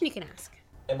a question you can ask?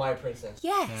 Am I a princess?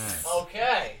 Yes.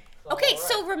 Okay. Okay,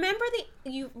 so remember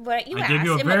what you I asked gave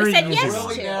you a and what we very said easy yes one.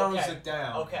 Really to. narrows it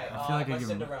down. Okay, I feel like I my give him-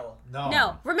 Cinderella.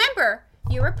 No, remember,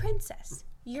 you're a princess.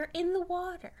 You're in the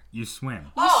water. You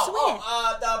swim. You swim.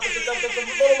 The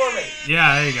Little Mermaid.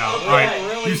 Yeah, there you go. Okay. All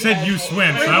right. Really You said you had-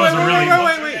 swim, so Wait, that was a really.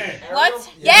 wait. What?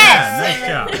 Yeah, Yes!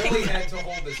 Yeah, nice job. Really had to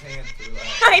hold his hand through that.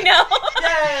 I know.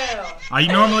 Yeah. I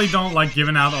normally don't like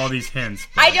giving out all these hints.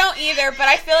 but- I don't either, but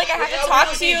I feel like I have Yeah, to talk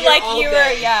we're to you here like all you were.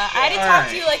 day. Yeah, I had to talk Alright.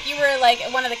 to you like you were like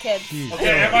one of the kids.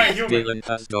 Okay, am I human? Dylan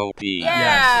has no pee.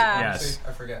 Yeah. Yes.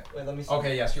 I forget. Wait, let me see.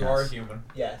 Okay, yes, you are a human.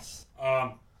 Yes.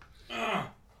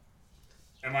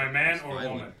 Am I a man or a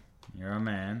woman? You're a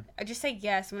man. I just say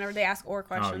yes whenever they ask or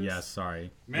questions. Oh, yes,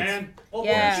 sorry. Man. Well,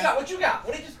 Yeah. What you got?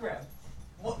 What did you just grab?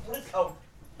 What is? Oh.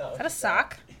 Is that a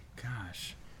sock?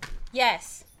 Gosh.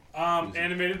 Yes.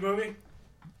 Animated movie?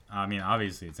 I mean,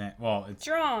 obviously, it's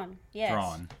Drawn. Yes.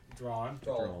 drawn. Drawn.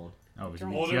 Drawn. Oh, which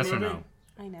Drawn. means Older yes or movie? no?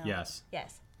 I know. Yes.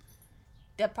 Yes.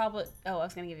 That probably. Oh, I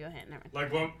was gonna give you a hint. Never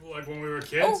mind. Like when we were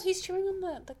kids? Oh, he's chewing on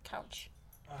the couch.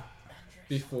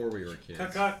 Before we were kids.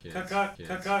 Cut. Kids.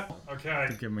 Okay.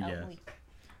 Give him a Oh, guess. wait.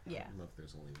 Yeah. I don't know if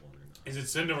there's only one or not. Is it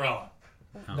Cinderella?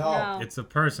 No. It's a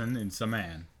person. It's a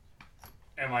man.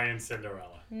 Am I in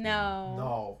Cinderella? No.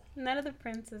 No. None of the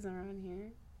princes are on here.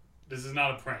 This is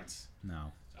not a prince.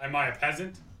 No. Am I a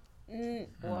peasant? really.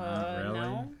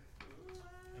 No.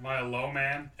 Am I a low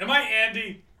man? Am I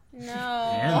Andy? No.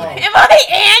 Andy. Am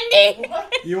I Andy?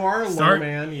 You are a low Start.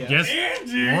 man, yes. Guess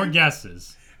Andy! more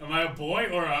guesses. Am I a boy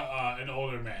or an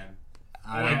older man?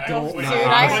 I don't don't know. know. Dude,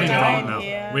 I Honestly, have don't no know.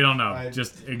 idea. We don't know.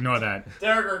 Just ignore that.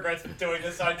 Derek regrets doing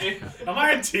this idea. Am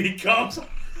I a teacup?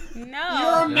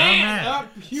 No. Man.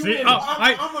 Human. See,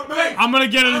 I'm a man. I'm gonna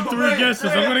get it in three man.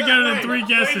 guesses. I'm gonna get it in three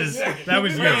guesses. That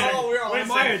was you. Wait a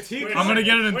second. teacup? I'm gonna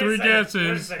get it in Wait a three second.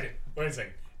 guesses. Wait a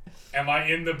second. Am I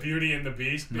in the Beauty and the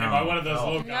Beast? No. Am I one of those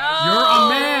little guys? You're a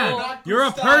man. Not You're a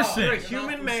Gustav. person. You're a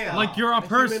human man. Like you're a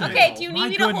person. Okay, do you need My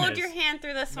me to hold goodness. your hand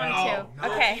through this one No. too?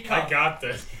 Okay. I got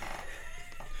this.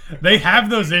 They have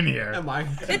those in here. Am I?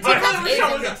 The teacup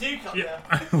That was is- a teacup. Yeah.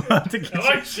 I want to get Am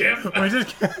I Chip? We're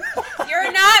just.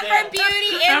 You're not from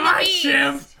Beauty and Am the I Beast.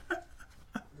 Chimp?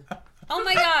 Oh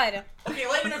my god. Okay,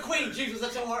 Lightning McQueen. Jesus,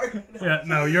 that's so hard. Yeah,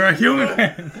 no, you're a human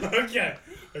man. Okay.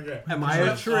 Am I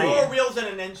a tree? 4 wheels and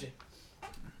an engine.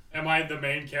 Am I the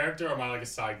main character or am I like a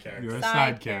side character? You're a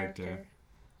side character.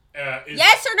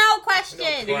 Yes or no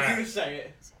question? Crap. You say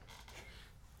it.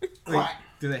 Wait,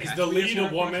 do they Is have the to be lead a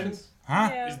sample woman? questions? Huh?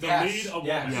 Yeah. Is the Yes. lead a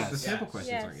woman? Yes. The sample Yes.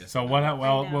 questions Yes. aren't yes. So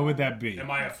what would that be?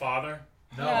 Am I a father?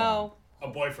 No. A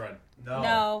boyfriend?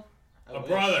 No. A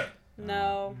brother?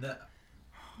 No.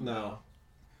 No.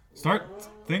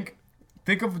 Think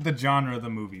of the genre of the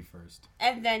movie first.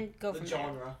 And then go The from there.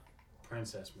 genre.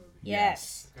 Princess movie.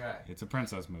 Yes. Okay. It's a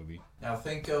princess movie. Now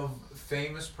think of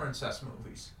famous princess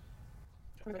movies.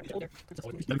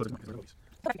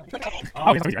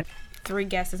 Oh, 3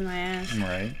 guesses my ass.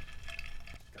 right.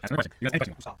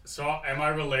 So am I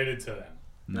related to them?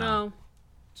 No.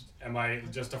 Am I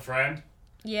just a friend?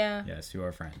 Yeah. Yes, you are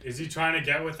a friend. Is he trying to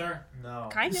get with her? No.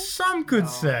 Kind of. Some could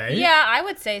say. Yeah, I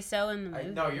would say so in the movie.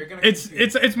 No, you're gonna.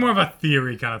 It's more of a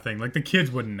theory kind of thing. Like the kids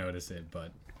wouldn't notice it,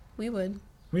 but We would.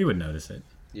 we would notice it.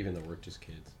 Even the richest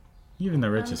kids. Even the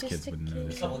I'm richest just kids a wouldn't kid.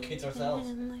 notice A it. couple of kids ourselves.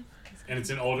 And it's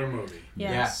an older movie.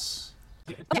 Yes.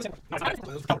 You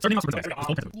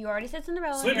already said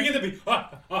Cinderella. Sleeping in the Beast.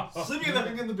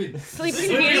 Sleeping in the beat. Sleeping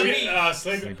Sleeping Beauty.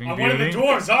 Sleeping. I'm one of the Beauty.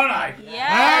 dwarves, aren't I?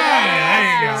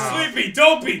 Yeah. Sleepy,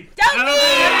 dopey.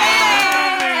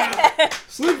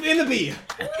 Sleep in the bee.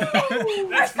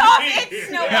 That's Stop me. it,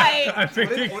 Snow White. I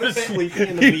figured What is sleeping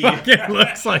in the he bee? fucking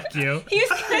looks like you. He was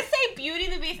gonna say Beauty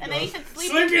and the Beast, and then he said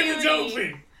Sleeping Sleeping Beauty. and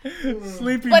dopey.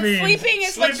 Sleepy But beans. sleeping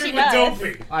is what she Sleeping with does.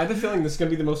 dopey. I have a feeling this is gonna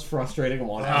be the most frustrating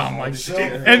one. Oh my god.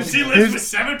 And she lives with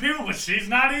 7 people, but she's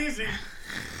not easy.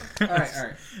 Alright.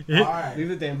 Alright. Leave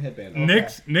the damn headband.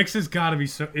 Nick's has got to be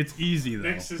so. It's easy though.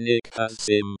 Nick's is Nick has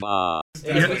Simba.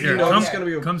 Here, know come, it's gonna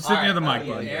be a- come sit near the mic, Alright,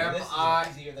 bud. yeah. This is I-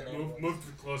 easier than move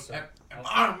closer. Am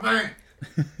I a man?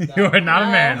 You are not a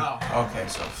man. No. Okay,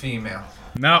 so female.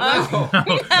 No. Oh.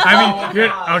 No. I mean,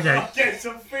 you're okay. Okay,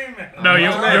 so female. No,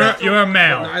 you're a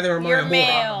male. Neither am I You're a whore.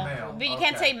 male. Male, But you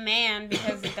can't okay. say man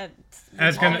because that's.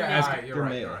 That's gonna. Okay, That's, alright, you're you're right.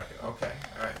 male. You're right. Okay,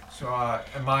 alright. So,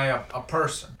 am I a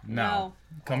person? no.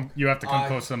 Come. You have to come I-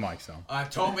 close to the mic, so.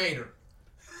 Tomater.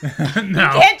 No.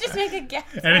 Can't just make a guess.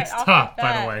 And right it's off tough, the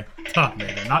by the bat. way.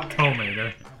 Tomater, not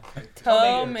tomater.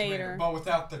 Tomater. But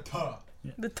without the t.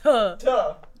 The tuh.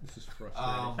 Duh. This is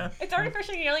frustrating. It's already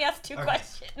frustrating. He only asked 2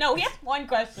 questions. No, he asked 1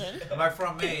 question. Am I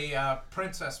from a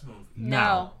princess movie?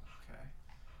 No. Okay.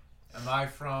 Am I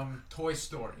from Toy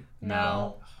Story?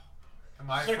 No. Am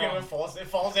I Sure, from? it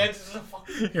falls in. It's just a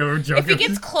fucking... Yeah, we're If joking. he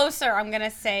gets closer, I'm gonna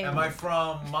say Am I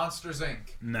from Monsters Inc?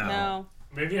 no.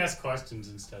 Maybe ask questions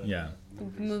instead of Yeah.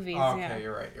 Movies. Okay, Yeah.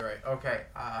 you're right. Okay.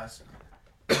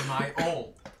 Am I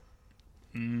old?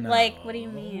 No. Like, what do you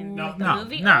mean? No, Like the No.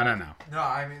 movie? No. No. No. No,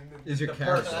 I mean Is your the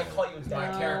character- person. I call you his My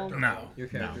dad. character. No. Your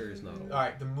character is not old. All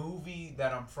right, the movie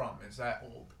that I'm from, is that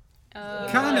old?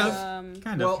 Kind of.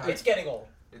 Kind of. Well, It's getting old.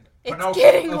 It's Pinocchio.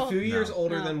 getting a old. few years No.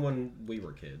 older No. than when we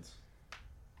were kids.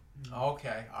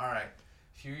 Okay, all right.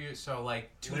 Few years, so like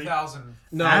 2000.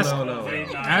 No, Ask-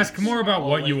 no. Ask more about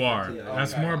what you are. Yeah.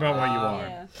 Ask Okay. more about what you are.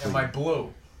 Yeah. Am I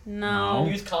blue? No.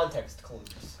 Use context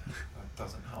clues. That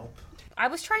doesn't help. I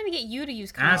was trying to get you to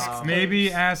use context. Ask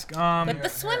maybe ask But the Give him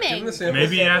swimming. the sample.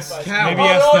 maybe ask Cow. maybe Oh,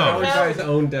 ask no, them. Every guy's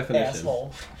own definition.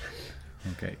 Asshole.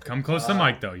 Okay, come close to the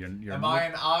mic though. You're Am I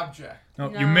an object? no,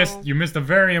 No. you missed a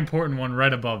very important one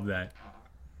right above that.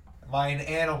 Am I an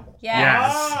animal? Yes.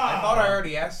 Yes. I thought I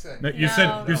already asked that. No, you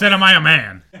No. said am I a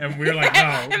man? And we were like, no.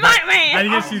 Am I a man? I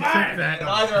guess you took that.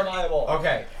 Neither am I the ball.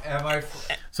 Okay,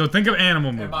 So think of animal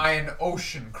am movie. I an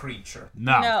ocean creature?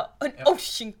 No. No. An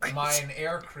ocean Am I creature. an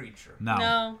air creature? No.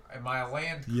 No. Am I a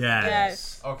land creature?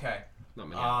 Yes. Okay. Not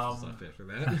many Um, options left after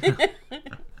that.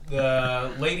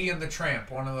 The Lady and the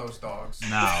Tramp, one of those dogs.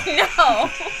 No.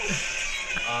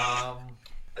 No.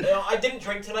 You know, I didn't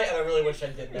drink tonight, and I really wish I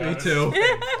did. Me too.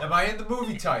 Am I in the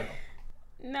movie title?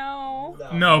 No.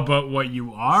 No, but what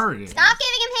you are is. Stop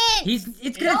giving him hints.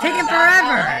 It's gonna take him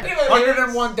forever.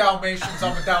 101 Dalmatians,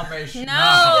 I'm a Dalmatian.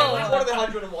 No. It's one of the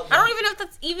 101. I don't even know if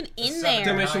that's even in there.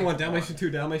 Dalmatian 1, Dalmatian 2,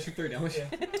 Dalmatian 3, Dalmatian.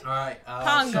 Alright,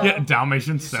 Congo. so Yeah,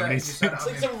 Dalmatian you said I'm It's like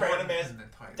some important random ass in the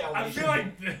title. I feel like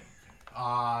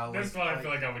Like, this one I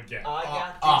feel like I would get. I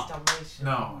got these Dalmatians.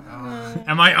 No,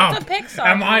 Am I up? It's a Pixar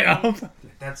Am I movie. up?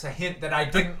 that's a hint that I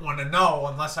didn't want to know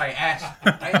unless I asked.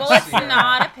 Well, it's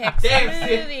not a Pixar Damn,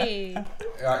 movie.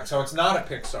 Alright, so it's not a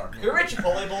Pixar Who are movie.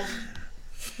 Chipotle bowls?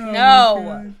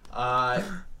 No. Uh,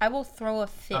 I will throw a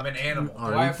fit. I'm an animal. Do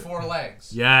Are I you- have 4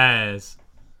 legs? Yes.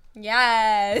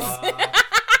 Yes.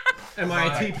 Am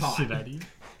I a teapot? Should I eat?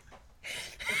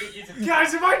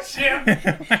 Guys, am I champ?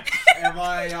 Am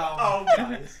I, Oh,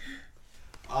 guys.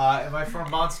 am I from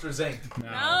Monsters Inc?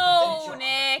 No,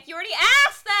 Nick. You already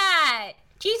asked that.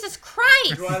 Jesus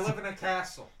Christ. Do I live in a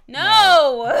castle?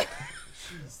 No.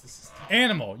 Jeez, this is tough.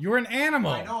 Animal. You're an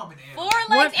animal. I know I'm an animal. 4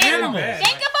 legs What animal. animal?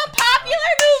 Think of a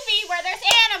popular movie where there's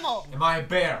animal. Am I a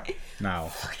bear?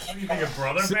 No. What do you think, a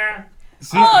brother bear?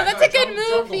 See, Oh, that's a good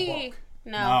Jungle movie. Book.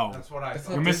 No. no. That's what I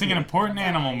thought. You're missing an important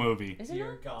animal movie. Is it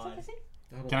Dear not? God. Is it?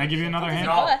 Can I give you another hint?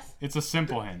 No. It's a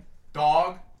simple hint.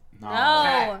 Dog?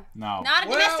 No. No. Not a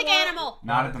domestic animal.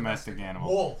 Not a domestic animal.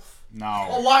 Wolf? Oh,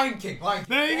 No. Lion King. Lion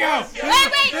King. There you go.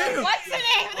 Wait. What's the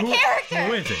name of the character?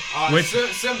 Who is it? Which?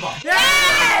 Simba.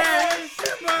 Yes!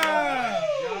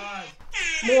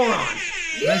 Moron.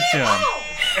 Nice job.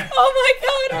 Oh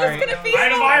my God! I was gonna be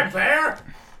Am I a bear?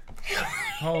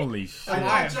 Holy shit. I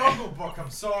like Jungle Book. I'm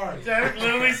sorry. Derek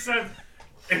literally said,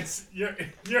 "It's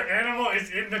your animal is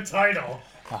in the title."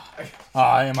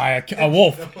 Am I a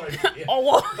wolf? Oh. The Oh,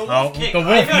 Wolf King. the wolf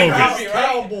I got movie. copy, right?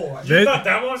 Cowboy. You This- thought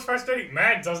that one was frustrating?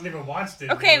 Matt doesn't even watch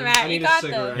Disney. Okay, movies. Matt, I you need a got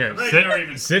cigarette. the. Here, I've never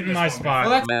even sit in seen my this one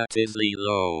spot. Matt is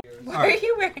low. What are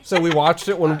you wearing? So we watched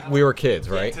it when we were kids,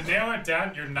 right? To nail it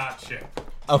down, you're not Chip.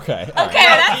 Okay. Okay,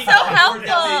 that's so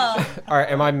helpful. All right,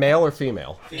 am I male or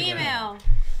female? Female.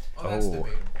 Oh, that's Oh.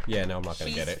 debatable. Yeah, no, I'm not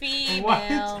gonna She's get it.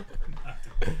 female.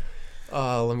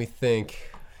 Let me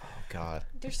think. Oh God.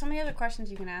 There's so many other questions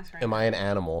you can ask right Am I an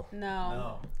animal? now.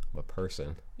 No. I'm a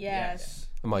person. Yes.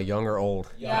 Am I young or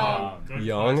old? Young. Good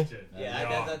Young? question. Yeah,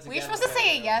 Young. that's We're supposed to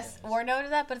say a yes or no to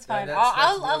that, but it's fine. that's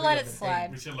I'll really let a it debate.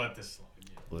 slide. We should let this slide.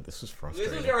 Yeah. Ooh, this is This is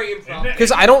frustrating. very impromptu.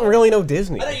 Because I don't really know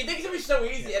Disney. I know you think it's gonna be so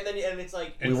easy, and then it's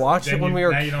like, We watched it when we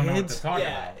were now you don't know what kids. to talk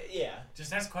yeah, about. yeah,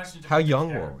 Just ask questions. How about the young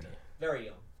were character.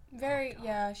 we? very young.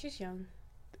 Yeah, she's young.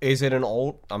 Is it an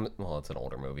old? Well, it's an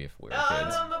older movie if we were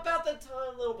kids. About the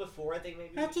time, a little before, I think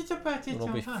maybe. A little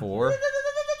before.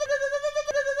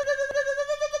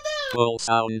 Paul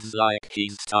sounds like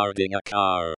he's starting a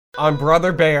car. I'm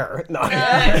Brother Bear. No.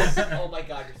 Yes. Oh my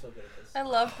God, you're so good at this. I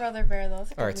love Brother Bear though.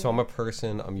 All right, so I'm a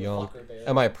person. I'm young. Fucker Bear.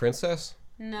 Am I a princess?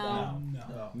 No.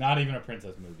 Not even a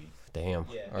princess movie. Damn.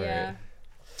 Yeah. All right. Yeah.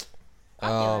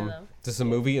 Popular, though. Does the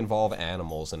movie involve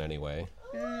animals in any way?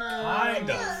 No. Kind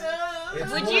of.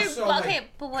 It's Would more you? so Okay, like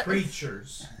but what?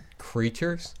 creatures.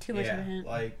 Creatures? Too much of a hint.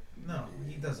 Like, no,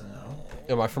 he doesn't know.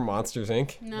 Am I from Monsters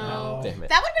Inc? No. Damn it.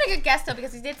 That would have been a good guess though,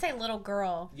 because he did say little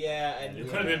girl. Yeah, and You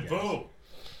could have been Boo.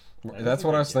 That's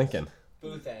what I was thinking.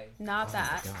 Boo thing. Not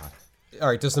that. God. All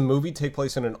right, does the movie take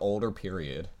place in an older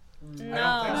period? No,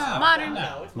 so. modern.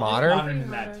 No, it's Modern? Modern in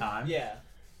that time. Yeah.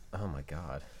 Oh my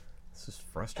god. This is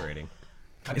frustrating.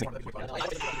 I'm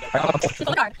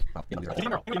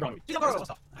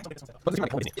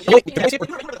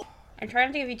trying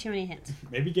not to give you too many hints.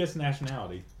 Maybe guess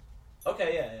nationality.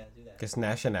 Okay, yeah, do that. Guess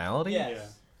nationality? Yeah. Yeah.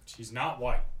 She's not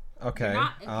white. Okay.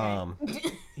 Not-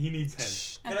 okay. He needs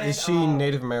hints. Is she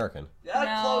Native American? Yeah,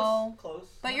 No. close.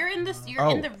 But you're in this. You're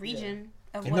Oh. in the region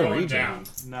of In what the I- region? Down.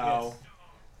 No.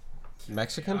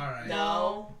 Mexican? All right.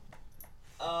 No.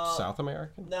 South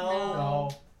American? No.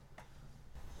 No.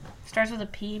 Starts with a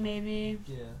P, maybe.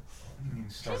 Yeah.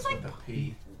 Starts with a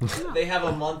P. They have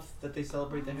a month that they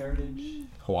celebrate the heritage.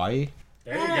 Hawaii?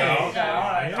 There you go. Hey,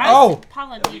 Alright. I Oh! was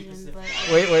Polynesian, but.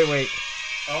 Wait.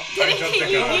 Oh, I jumped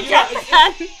the gun. You jumped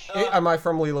the gun. Am I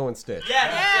from Lilo and Stitch?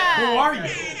 Yes. Who are you?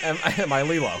 Am I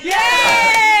Lilo? Yay!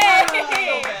 bad.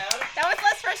 That was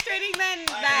less frustrating than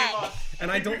that.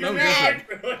 And I don't know Red.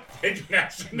 Disney. Big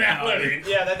nationality.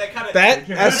 Yeah, that kind of. That,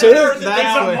 as soon as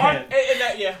that's a what mark. hit. And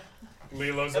that, yeah.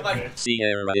 Lilo's a If I- bitch.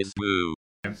 Sierra is blue.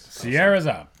 Sierra's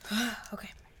up. Okay.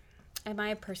 Am I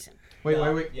a person? Wait.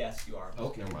 Yes, you are.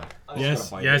 Oh, never mind. Yes,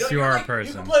 bite yes, know, you you're are a like- You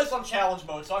person. can play this on challenge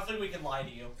mode, so I think we can lie to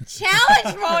you.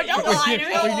 Challenge mode. Don't lie to We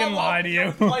me. can lie to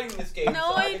you. Playing this game. No,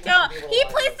 so I think we should don't. be able to He lie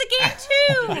plays to the You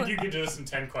think game you too. could do this in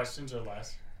 10 questions or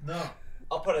less? No. you.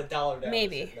 I'll put $1 down.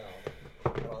 Maybe. No. I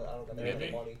don't got Maybe.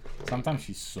 any money. Sometimes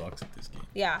she sucks at this game.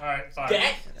 Yeah. Alright, fine.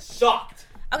 That sucked.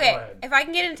 Okay. Go ahead. If I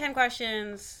can get in 10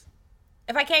 questions,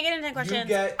 if I can't get in 10 questions,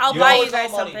 get- I'll you buy you always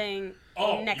guys have money. something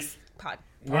Oh, next pod.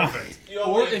 Perfect. You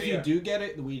owe Or me a if you beer. do get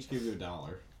it, we each give you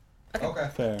 $1. Okay.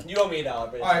 Fair. You owe me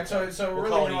 $1. But All right. So we're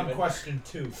We'll call really it on even. question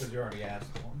 2 because you already asked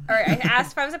one. All right. I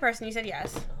asked if I was a person. You said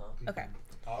yes. Okay.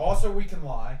 Also, we can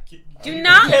lie. Do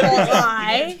not Yeah.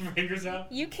 lie. Get your fingers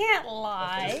out. You can't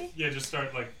lie. Yeah, just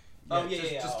start like. Oh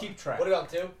yeah. Just keep track. What about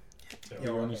 2? two. You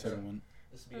only said one.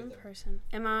 This would be I'm a a third. person.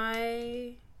 Am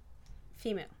I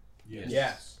female?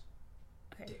 Yes.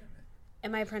 Okay.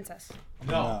 Am I a princess?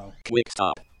 No. Quick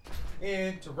stop.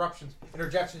 Interruptions.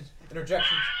 Interjections.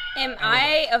 Am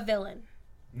I a villain?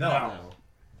 No.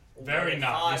 Very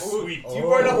not. You're sweet. You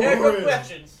brought up good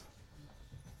questions.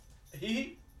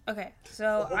 He. Okay,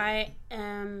 so I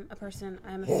am a person.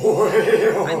 I'm a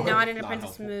female. I'm not in a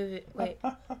princess movie. Wait,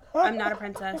 I'm not a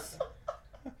princess.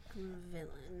 I'm a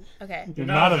villain. Okay, You're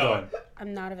not a villain.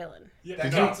 I'm not a villain. Yeah,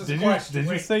 That no. counts as a question. Did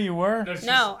you Wait. say you were? No, she's-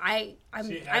 No, She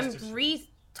I'm asked if she-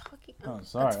 re-talking. Oh,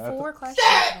 sorry. That's 4 questions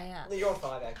that I asked. You're on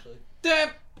 5 actually.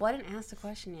 Well, I didn't ask the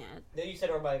question yet. Then you said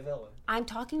or by a villain. I'm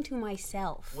talking to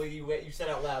myself. Well, you said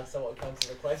out loud, so it counts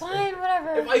as a question. Fine,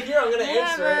 whatever. If I hear, I'm gonna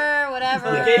answer it.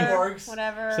 Whatever. The game works.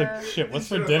 Whatever. It's like, shit, what's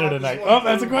for should've dinner thought this tonight? one Oh,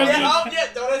 that's a through. question. Yeah,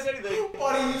 don't ask anything.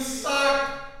 Buddy, you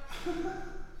suck.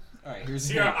 Alright, here's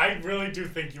the Sierra, thing. I really do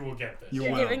think you will get this. You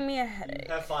You're will. giving me a headache.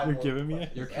 Have 5 You're more giving me a-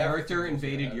 questions. Your character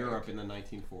invaded Europe in the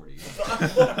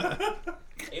 1940s.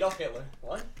 Adolf Hitler.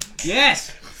 What?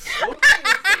 Yes! Don't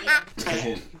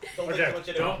Okay, look too much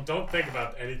into it. don't think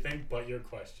about anything but your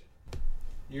question.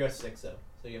 You're at 6 though,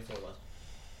 so you have 4 left.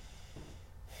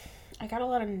 I got a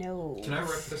lot of no's. Can I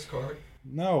rip this card?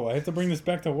 No, I have to bring this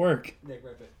back to work. Nick,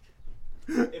 rip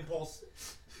it. Impulse.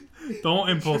 Don't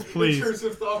impulse, please. Pictures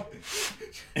of thumb.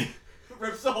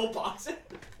 Rips the whole box.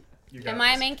 You got Am I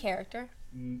a this. main character?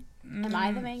 Am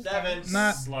I the main 7. character?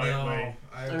 Not- Slightly.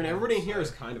 I mean, everybody in here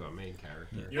is kind of a main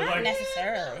character. You're Not like,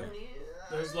 necessarily.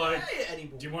 there's like,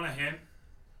 do you want a hint?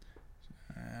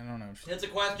 I don't know. That's a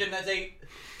question. That's 8.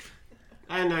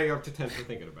 And now you're up to 10 for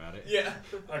thinking about it. Yeah.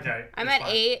 Okay. I'm it's at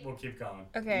fine. 8. We'll keep going.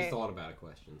 You Okay. thought about a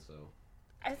question, so...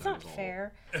 It's not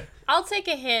fair. I'll take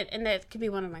a hint, and that could be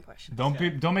one of my questions.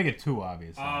 Don't make it too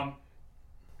obvious.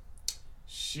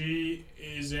 She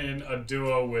is in a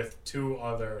duo with 2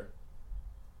 other,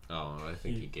 Oh, I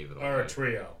think he gave it away. or a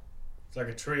trio. It's like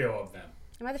a trio of them.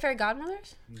 Am I the fairy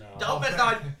godmothers? No. Don't mess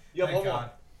on. You have Thank 1 more. God.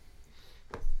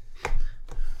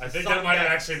 I think that might have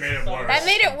actually made it worse. That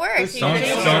made it worse. Don't- You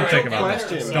don't didn't- think about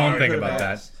Question. that. Sorry. Don't think Could've about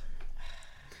that. asked.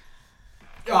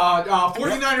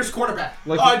 49ers quarterback.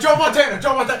 Like- Joe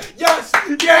Montana. Yes.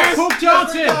 Yes. Cook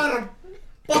Johnson. Got him.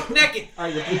 Buck naked.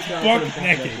 Alright, your pitch down. Buck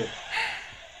naked.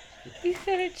 You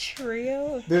said a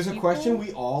trio of There's a people? question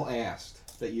we all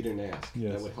asked that you didn't ask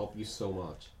Yes. that would help you so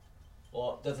much.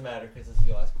 Well, it doesn't matter because this is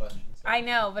your last question. So. I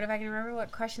know, but if I can remember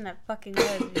what question that fucking was,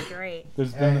 it'd be great.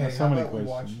 There's been so how many about we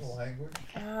watch questions. the language?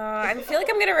 I feel like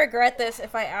I'm gonna regret this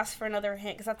if I ask for another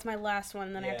hint, because that's my last one,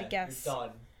 and then I have to guess. You're done.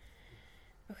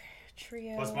 Okay,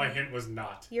 trio. Plus, my hint was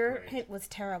not. Your great. hint was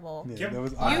terrible. Yeah, Give- that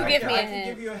was, You give me a I can hint.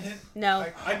 give you a hint. No.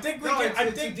 I think we No, can. it's I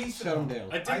a think. decent Shut him one. down.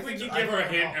 I think we can give her a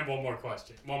hint and one more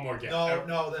question. One more guess.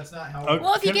 No, that's not how. Okay.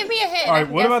 Well, if you give me a hint, all I right,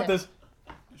 can what guess about it. this?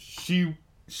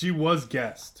 She was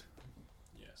guest.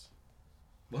 Yes.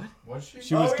 What? Was she?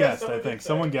 She was yeah, guest, I someone think. did say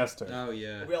Someone it. guessed her. Oh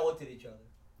yeah. We all looked at each other.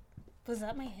 Was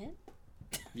that my hint?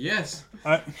 Yes.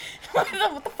 What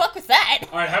the fuck was that?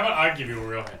 All right, how about I give you a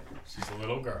real hint? She's a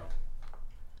little girl.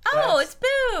 Oh, it's Boo.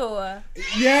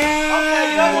 Yeah!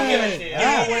 Okay, yeah, we'll give it to you.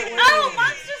 Yeah. Oh,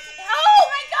 Monsters. Oh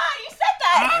my god, you said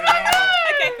that. Oh my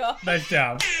god. Okay, cool. Nice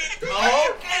job.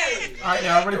 Okay. All right,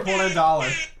 now everybody pull in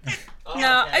 $1.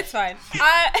 No, Okay. it's fine.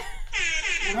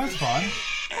 That's fun.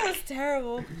 That was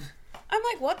terrible. I'm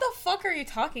like, what the fuck are you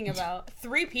talking about?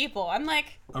 3 people. I'm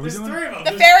like, Are we There's doing 3 of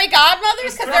them. the fairy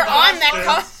godmothers? Because they're on that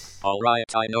monsters.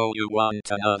 Alright, I know you want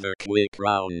another quick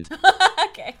round.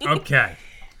 Okay. Okay.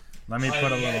 Let me All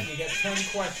put a right, little. You get 10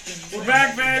 questions. We're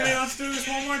back, baby. Let's do this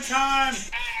one more time.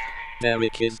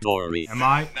 Merrick Dory. Am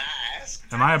I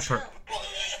a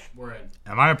We're in.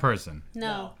 Am I a person?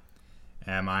 No.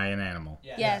 Am I an animal?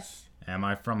 Yes. Am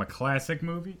I from a classic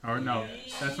movie? Or no,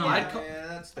 that's not. Yeah,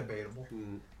 that's debatable.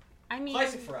 I mean,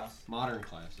 Classic for us. Modern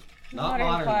classic. Not Modern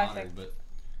modern, classic. but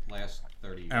last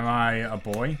 30 years. Am I a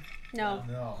boy? no.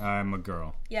 No. I'm a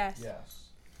girl. Yes. Yes.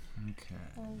 Okay.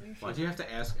 Why'd you have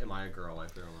to ask, am I a girl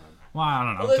after a line? Well, I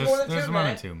don't know. Well, there's more than There's two, more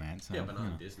man. than 2, man. So, Yeah, but you know.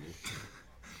 not Disney.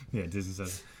 Yeah, Disney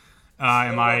says.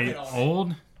 Am I working on it.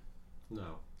 old? No.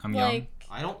 I'm young. Like,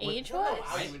 I don't. age-wise?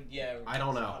 I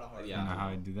don't know. I Yeah. don't know how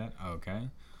I do that. Okay.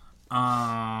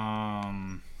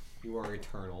 You are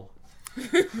eternal.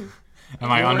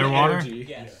 Am I underwater? Energy.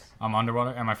 Yes. I'm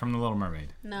underwater. Am I from The Little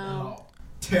Mermaid? No.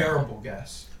 Terrible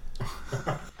guess.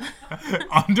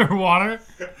 Underwater?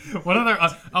 What other?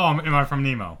 Am I from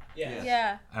Nemo? Yes.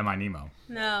 Yeah. Am I Nemo?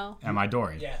 No. Am I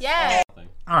Dory? Yes. Yeah.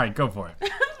 All right, go for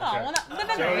it. Oh,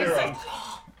 what a Joe, you're up.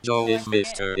 Joe is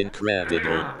Mr.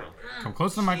 Incredible. Come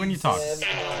close to the mic when you talk. Am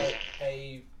I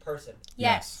a person?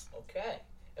 Yes. Okay.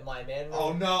 Am I a man?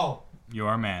 Oh no! You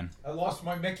are a man. I lost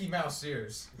my Mickey Mouse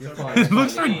ears. You're It fine.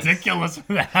 looks ridiculous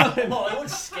for that. Oh, it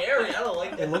looks scary. I don't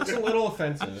like that. It looks a little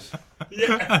offensive.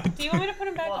 Yeah. Do you want me to put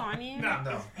him back on you? No.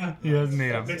 No. He doesn't need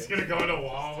him. Nick's gonna go in the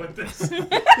wall with this. He's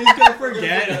gonna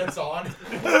forget. Yeah, it's on.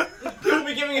 You'll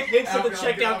be giving hints at the I'm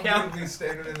checkout count. literally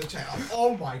standing in the channel.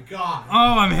 Oh my god.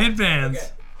 Oh, I'm Headbands. Okay.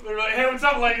 We're like, hey, what's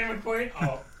up, Lightning McQueen?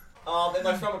 Oh. Am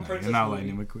I from a princess You're not movie?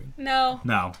 Lightning McQueen. No.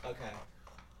 No. Okay.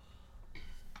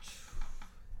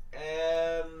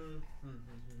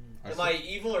 Am I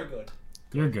evil or good?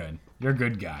 You're good. You're a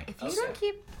good guy.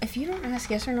 If you don't ask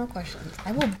yes or no questions,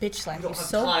 I will bitch slap We you don't have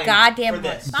so time goddamn for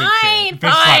much. this. Fine, Bitch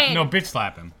slap. fine. No, bitch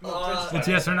slap him. It's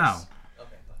yes or no.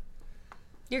 Okay.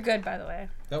 You're good, by the way.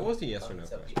 That was a yes or no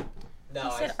So, question. no,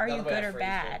 You said, are you good or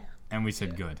bad? And we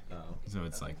said good. Oh. So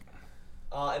it's like,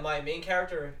 Am I a main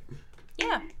character?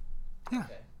 Yeah. Okay.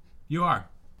 you are.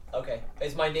 Okay.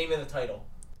 Is my name in the title?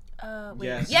 Wait.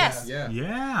 Yes. Yes. Yeah.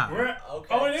 Yeah. Okay.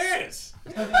 Oh, it is.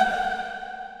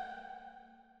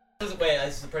 Wait,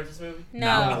 this is a princess movie?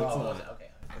 No. Oh, okay.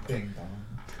 Ding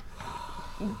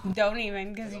dong. Don't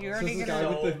even, because you're This already is the gonna. guy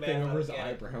with the No, thing man, over his yeah.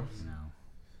 eyebrows. No.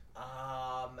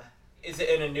 Is it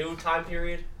in a new time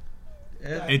period?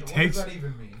 It What takes- does that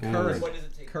even mean? Current. What does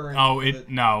it take? Current. Oh, it's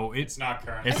It's not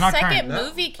current. It's A not second current.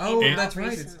 movie came Oh, out that's right,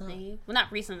 it's recently. Well,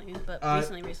 not recently, but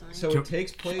recently. So it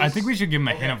takes place. I think we should give him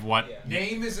a hint of what. Yeah.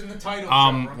 Name is in the title. Joe,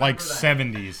 remember Like that.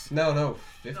 70s. No, 50s No,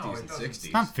 it and doesn't. 60s.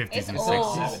 It's not 50s It's and old.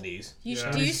 60s. 70s.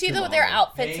 Yeah. Do you see their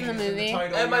outfits in the Name is movie?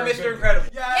 title, Am I you're a Mr. good- Incredible?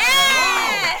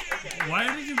 Yeah.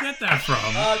 Where did you get that from?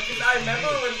 Because I remember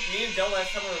when me and Dylan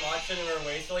last time we were watching and we were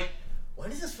away, so like, when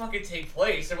does this fucking take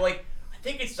place? And we're like, I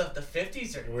think it's the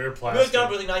 50s or. We're It was plastic. done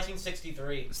really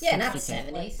 1963. Yeah, not the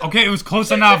 70s. Okay, it was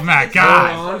close enough, Matt.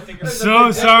 God.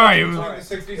 So sorry. It was-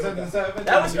 Between the 60s and the 70s.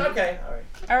 That was okay. All right.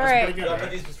 All right. I'll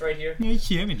put these just right here. Yeah,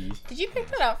 70s. Did you pick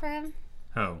that out for him?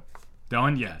 Oh.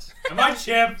 Dylan, yes. Am I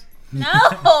chipped?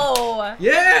 No.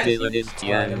 Yes! Dylan is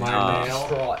Tian Am I Ta.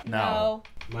 male? No.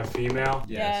 Am I female?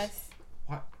 Yes.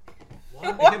 What?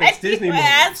 Why It's did Disney you movies.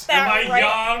 ask that Am I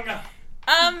right? young?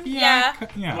 Yeah.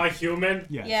 Yeah. Am I human?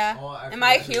 Yes. Yeah. Oh, I Am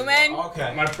I forgot. human? Okay.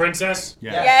 Am I princess?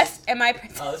 Yes. Yes. Am I? I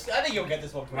think you'll get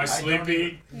this one. Am I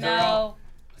sleepy? No.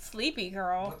 Sleepy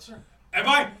girl. Am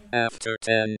I? After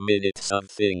 10 minutes of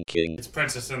thinking. It's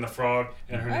Princess and the Frog,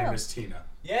 and her Oh. name is Tina.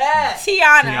 Yeah.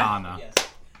 Tiana. Tiana. Yes.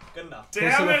 Good enough.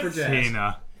 Damn enough it! for Jazz.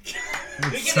 Tina. We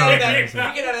It's can so edit that. We embarrassing.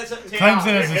 can edit that. Claims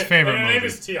it as his favorite Her name movie.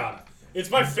 is Tiana. It's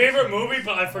my favorite movie,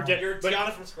 but I forget. You're But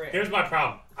Tiana from Scranton. here's my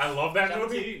problem. I love that Shout out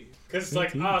to movie you. because it's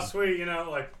like, Tiana. oh, sweet, you know,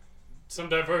 like some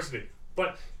diversity.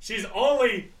 But she's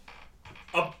only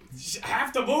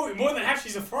half the movie, more than half.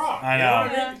 She's a frog. I You know.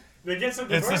 what I mean? They get some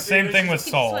It's diversity. the same and thing she's-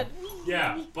 with Soul.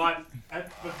 Yeah, but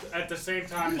at the same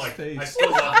time, like face. I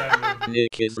still love that movie.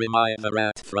 Nick is Remind the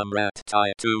Rat from Rat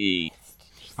Tie 2E.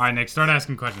 All right, Nick, start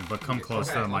asking questions, but come close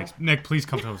to the mic. Nick, please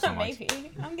come close to the mic.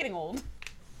 Maybe. I'm getting old.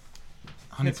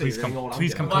 Honey, please come close to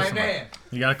the Am I a mic. man?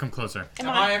 You gotta come closer. Am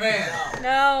I a man?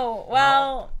 No.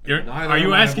 Well, Are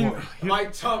you asking? Am I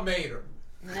tomato?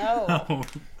 no.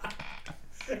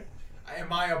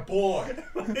 Am I a boy?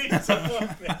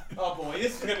 Oh boy,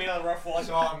 this is gonna be another rough one.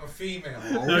 So I'm a female.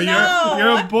 No,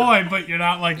 you're a boy, but you're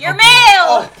not like. You're a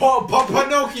male. Oh,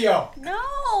 Pinocchio. No.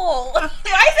 Why is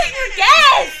that your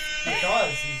guess? Because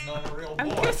he's not a real boy. I'm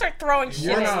gonna start throwing shit.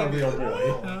 You're at not a you. real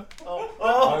boy.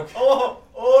 Oh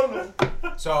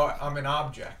no. So I'm an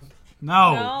object.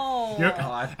 No. No. You're,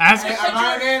 God. ask. Am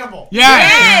I an animal?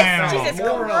 Yes. Jesus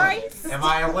Moron. Christ. Am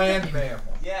I a land mammal?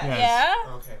 Yeah. Yes.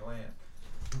 Yeah. Okay, land.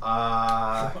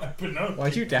 Pinocchio.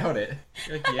 Why'd you doubt it?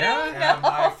 You're like, yeah? Am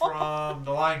I from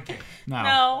The Lion King? No.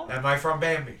 No. Am I from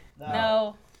Bambi?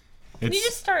 No. Can you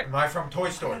just start? Am I from Toy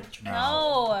Story?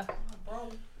 No.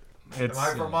 It's. Am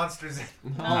I from Monsters?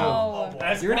 No.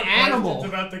 Ask You're an more animal.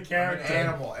 questions about the I'm an character.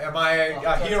 animal. Am I a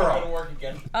Gonna hero? work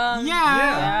again.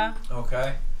 Yeah.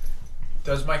 Okay.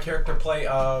 Does my character play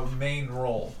a main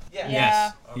role? Yeah.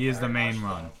 Yes. He Okay, is the very main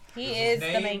much one. He Is is his the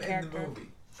name main in character. the movie?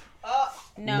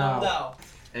 No. No.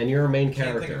 And you're a main Can't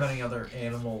think of character. any other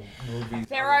animal movies.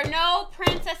 There are no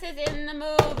princesses in the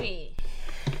movie.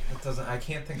 It doesn't. I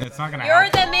can't think of. It's not gonna You're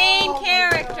happen. the main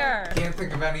character. Can't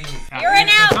think of any. You're an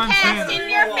That's what I'm outcast saying. in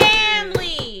your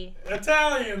family.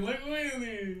 Italian,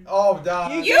 linguini. Oh, duh.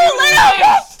 You little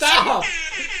bitch! Stop!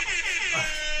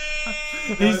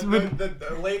 He's with.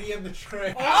 The lady in the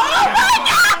train.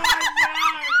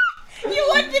 You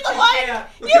went to the line. Yeah.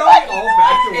 You went to All the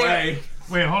backed line. away.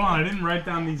 Wait, hold on. I didn't write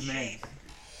down these names.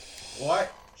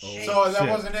 What? So that Shit.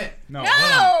 wasn't it. No. No!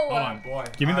 Hold on. Boy.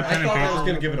 Give me the I pen and thought I was paper.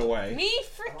 gonna give it away. Me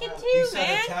freaking You too, said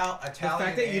man. Italian. The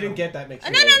fact that you didn't get that makes No,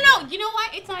 me no, angry. no. You know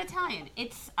what? It's not Italian.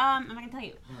 It's I'm not gonna tell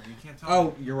you. You can't tell.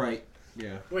 Oh, you're right.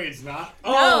 Yeah. Wait, it's not?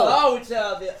 Oh, it's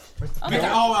the.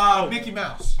 Mickey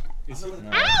Mouse.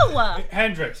 Ow!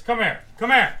 Hendrix, come here. Come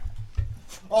here.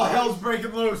 All hell's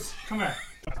breaking loose. Come here.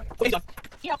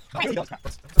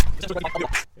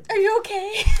 Are you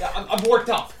okay? Yeah, I'm worked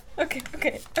up. Okay.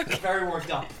 Very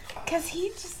worked up. Cause he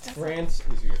just doesn't. France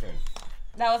is your thing.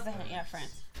 That was the hint. Yeah,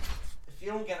 France. If you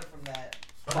don't get it from that.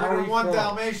 101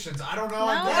 Dalmatians. I don't know. No,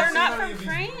 I've they're never not seen any from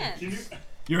of these movies. France.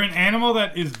 You're an animal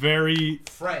that is very,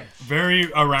 French.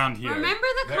 very around here. Remember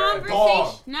the They're a conversation?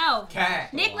 dog. No.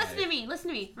 Cat. Nick, listen to me. Listen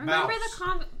to me. Remember Mouse.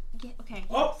 the Okay.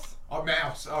 Oh,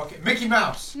 mouse. Okay. Mickey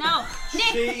Mouse. No.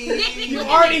 Nick, You look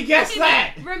at already me. guessed Look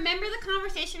at that. me. Remember the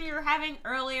conversation we were having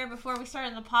earlier before we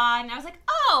started the pod? And I was like,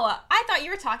 oh, I thought you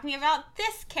were talking about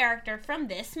this character from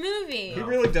this movie. He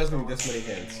really does need this many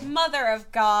hints. Mother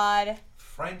of God.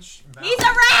 French mouse. He's a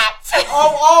rat!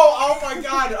 Oh my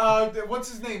God. What's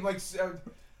his name? Like,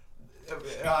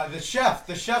 the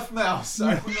chef mouse.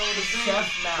 I don't know what his name.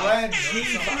 Chef Mouse. Ren. He's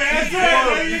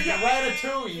blue. He's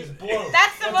Ratatouille. He's blue.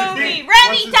 That's the What's his movie. name? Remy,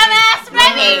 What's his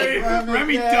dumbass! name? Remy!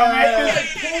 Remy, yeah.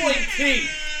 dumbass. Pulling teeth.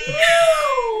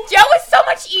 Joe is so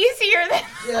much easier than.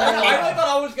 I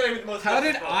thought I was gonna be the most. How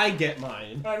did difficult. I get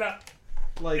mine?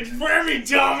 Like, It's Remy,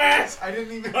 dumbass. I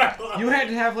didn't even. you had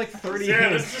to have like 30 Yeah,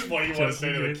 hints. this is what you want to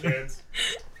say to the kids.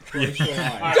 Yeah.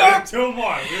 Alright, we have two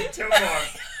more. We have two more.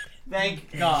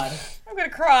 Thank God. I'm gonna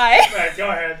cry. Matt, go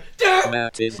ahead.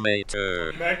 Matt is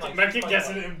mater. Matt can guess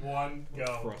it in one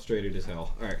go. Frustrated as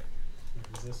hell. All right.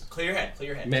 Clear your head.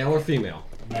 Clear your head. Male or female?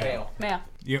 Male.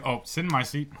 Male. Sit in my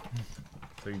seat.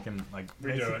 So you can, like...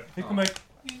 Redo it. Come back.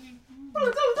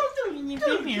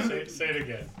 Say it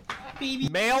again.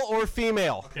 Male or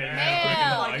female? Okay,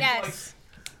 Male, yes.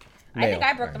 I Male. think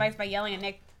I broke the mic by yelling at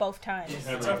Nick both times.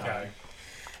 That's okay.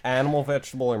 Animal,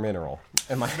 vegetable, or mineral?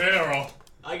 Am I Mineral.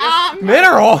 I guess.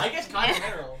 mineral? I guess kind of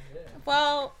mineral. Yeah.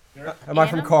 Well, Am I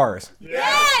from Animal? Cars?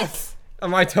 yes!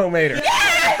 Am I tomater?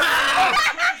 Yes!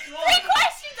 3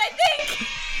 questions, I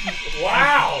think!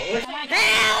 Wow.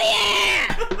 Hell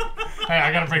yeah! Hey,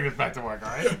 I gotta bring this back to work,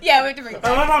 alright? Yeah, we have to bring it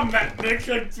I back. love how Nick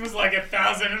was like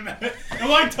 1,000 a minute. I'm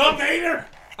like tomater.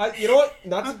 You know what?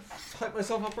 Not to hype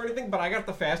myself up or anything, but I got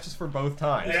the fastest for both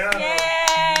times. Yeah.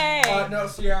 Yay! No,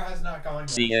 Sierra has not gone yet.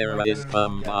 Sierra is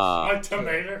bum My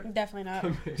tomater. Definitely not.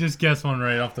 Just guess one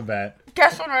right off the bat.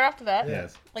 Guess one right after that.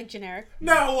 Yes. Like generic.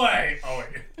 No way. Oh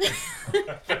wait.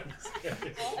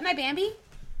 Am I Bambi?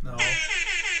 No.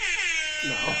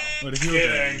 No. What if you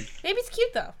Kidding. Baby's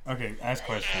cute though. Okay, ask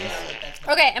questions.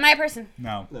 Okay, am I a person?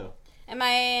 No. No. Am I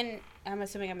an... I'm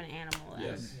assuming I'm an animal then.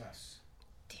 Yes. Yes.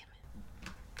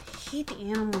 I hate the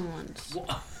animal ones.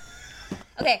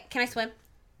 Okay, can I swim?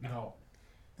 No.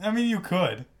 I mean, you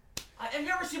could. Have you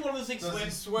ever seen one of those things Does swim? he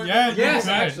swim? Yeah, in the Yes,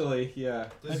 movie? actually, yeah.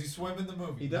 Does he swim in the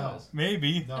movie? He does.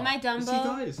 Maybe. No. Am I Yes, he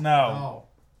Dumbo? does. No. No.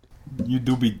 You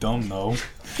do be dumb though.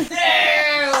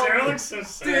 Sarah looks so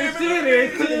sad.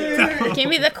 Give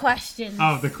me the question.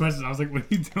 Oh, the question. I was like, what are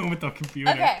you doing with the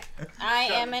computer? Okay. I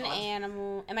am an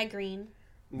animal. Am I green?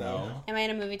 No. Am I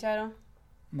in a movie title?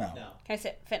 No. Can I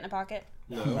fit in a pocket?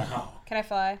 No. Can I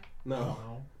fly? No.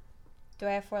 Do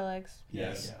I have 4 legs?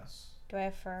 Yes. Do I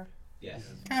have fur? Yes.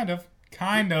 Kind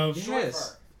of.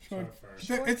 Yes.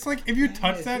 It's like if you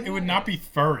touch that, it would not be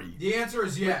furry. The answer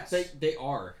is yes. They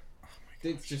are.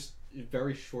 It's just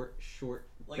very short,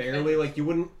 Like barely. Like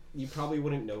you probably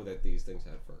wouldn't know that these things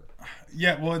had fur.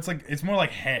 Yeah, well, it's more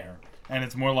like hair, and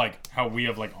it's more like how we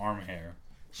have like arm hair.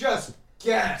 Just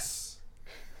guess.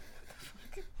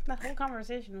 The whole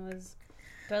conversation was,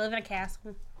 do I live in a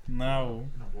castle? No.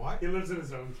 What? He lives in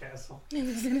his own castle. He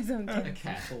lives in his own A castle.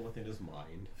 castle within his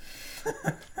mind.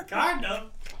 Kind of.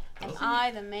 Am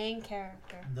I the main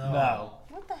character? No.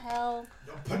 What the hell?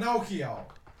 Pinocchio.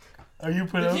 Are you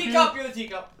The Pinocchio? teacup, you're the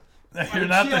teacup. You're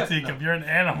not the Chip. teacup. You're an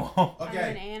animal. Okay. I'm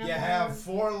an animal. You have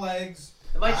 4 legs.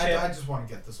 Am I I Chip? just want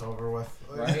to get this over with.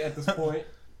 Right at this point,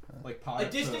 like A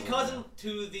distant cousin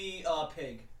to the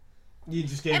pig. You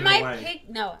just gave Am it I away. pig?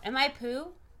 No. Am I Pooh?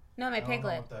 No, am I I don't know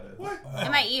Piglet? what that is.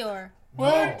 Am I Eeyore?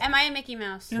 What? Am I a Mickey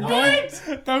Mouse? You're going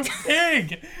the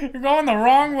pig. You're going the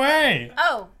wrong way.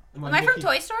 Oh. Am I from Mickey?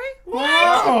 Toy Story?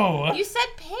 Wow. You said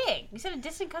pig. You said a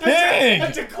distant cousin. Pig.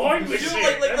 That's a coin Dude, machine.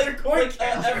 like That's a coin an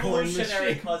catcher. evolutionary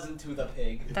machine. cousin to the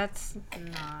pig. That's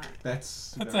not.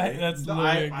 That's That's very- that's No,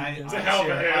 literally I It's a hell of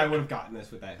a hint. I would have gotten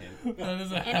this with that hint. that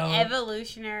is a An hell.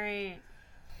 evolutionary.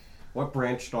 What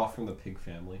branched off from the pig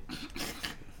family?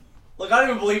 Look, I don't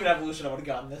even believe in evolution. I would have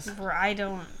gotten this. I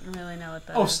don't really know what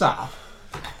that Oh, is. stop.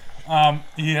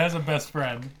 He has a best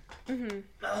friend. Am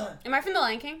I from The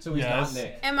Lion King? So he's Yes. not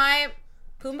Nick. Am I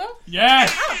Pumbaa?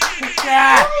 Yes.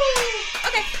 Yeah.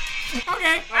 Okay.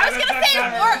 Okay. I was gonna say,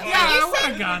 or Yeah, I would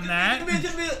have gotten that.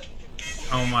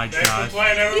 Oh my Thanks for gosh.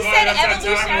 playing, everybody. said That's our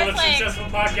evolution, time. I Another was like- successful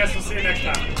podcast. We'll see you next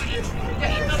time.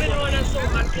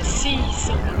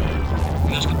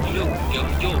 Jag ska plugga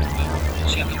och jobba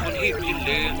så jag kan få en hygglig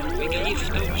lön och vi kan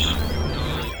gifta oss.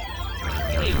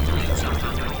 Det är inte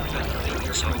ensamma.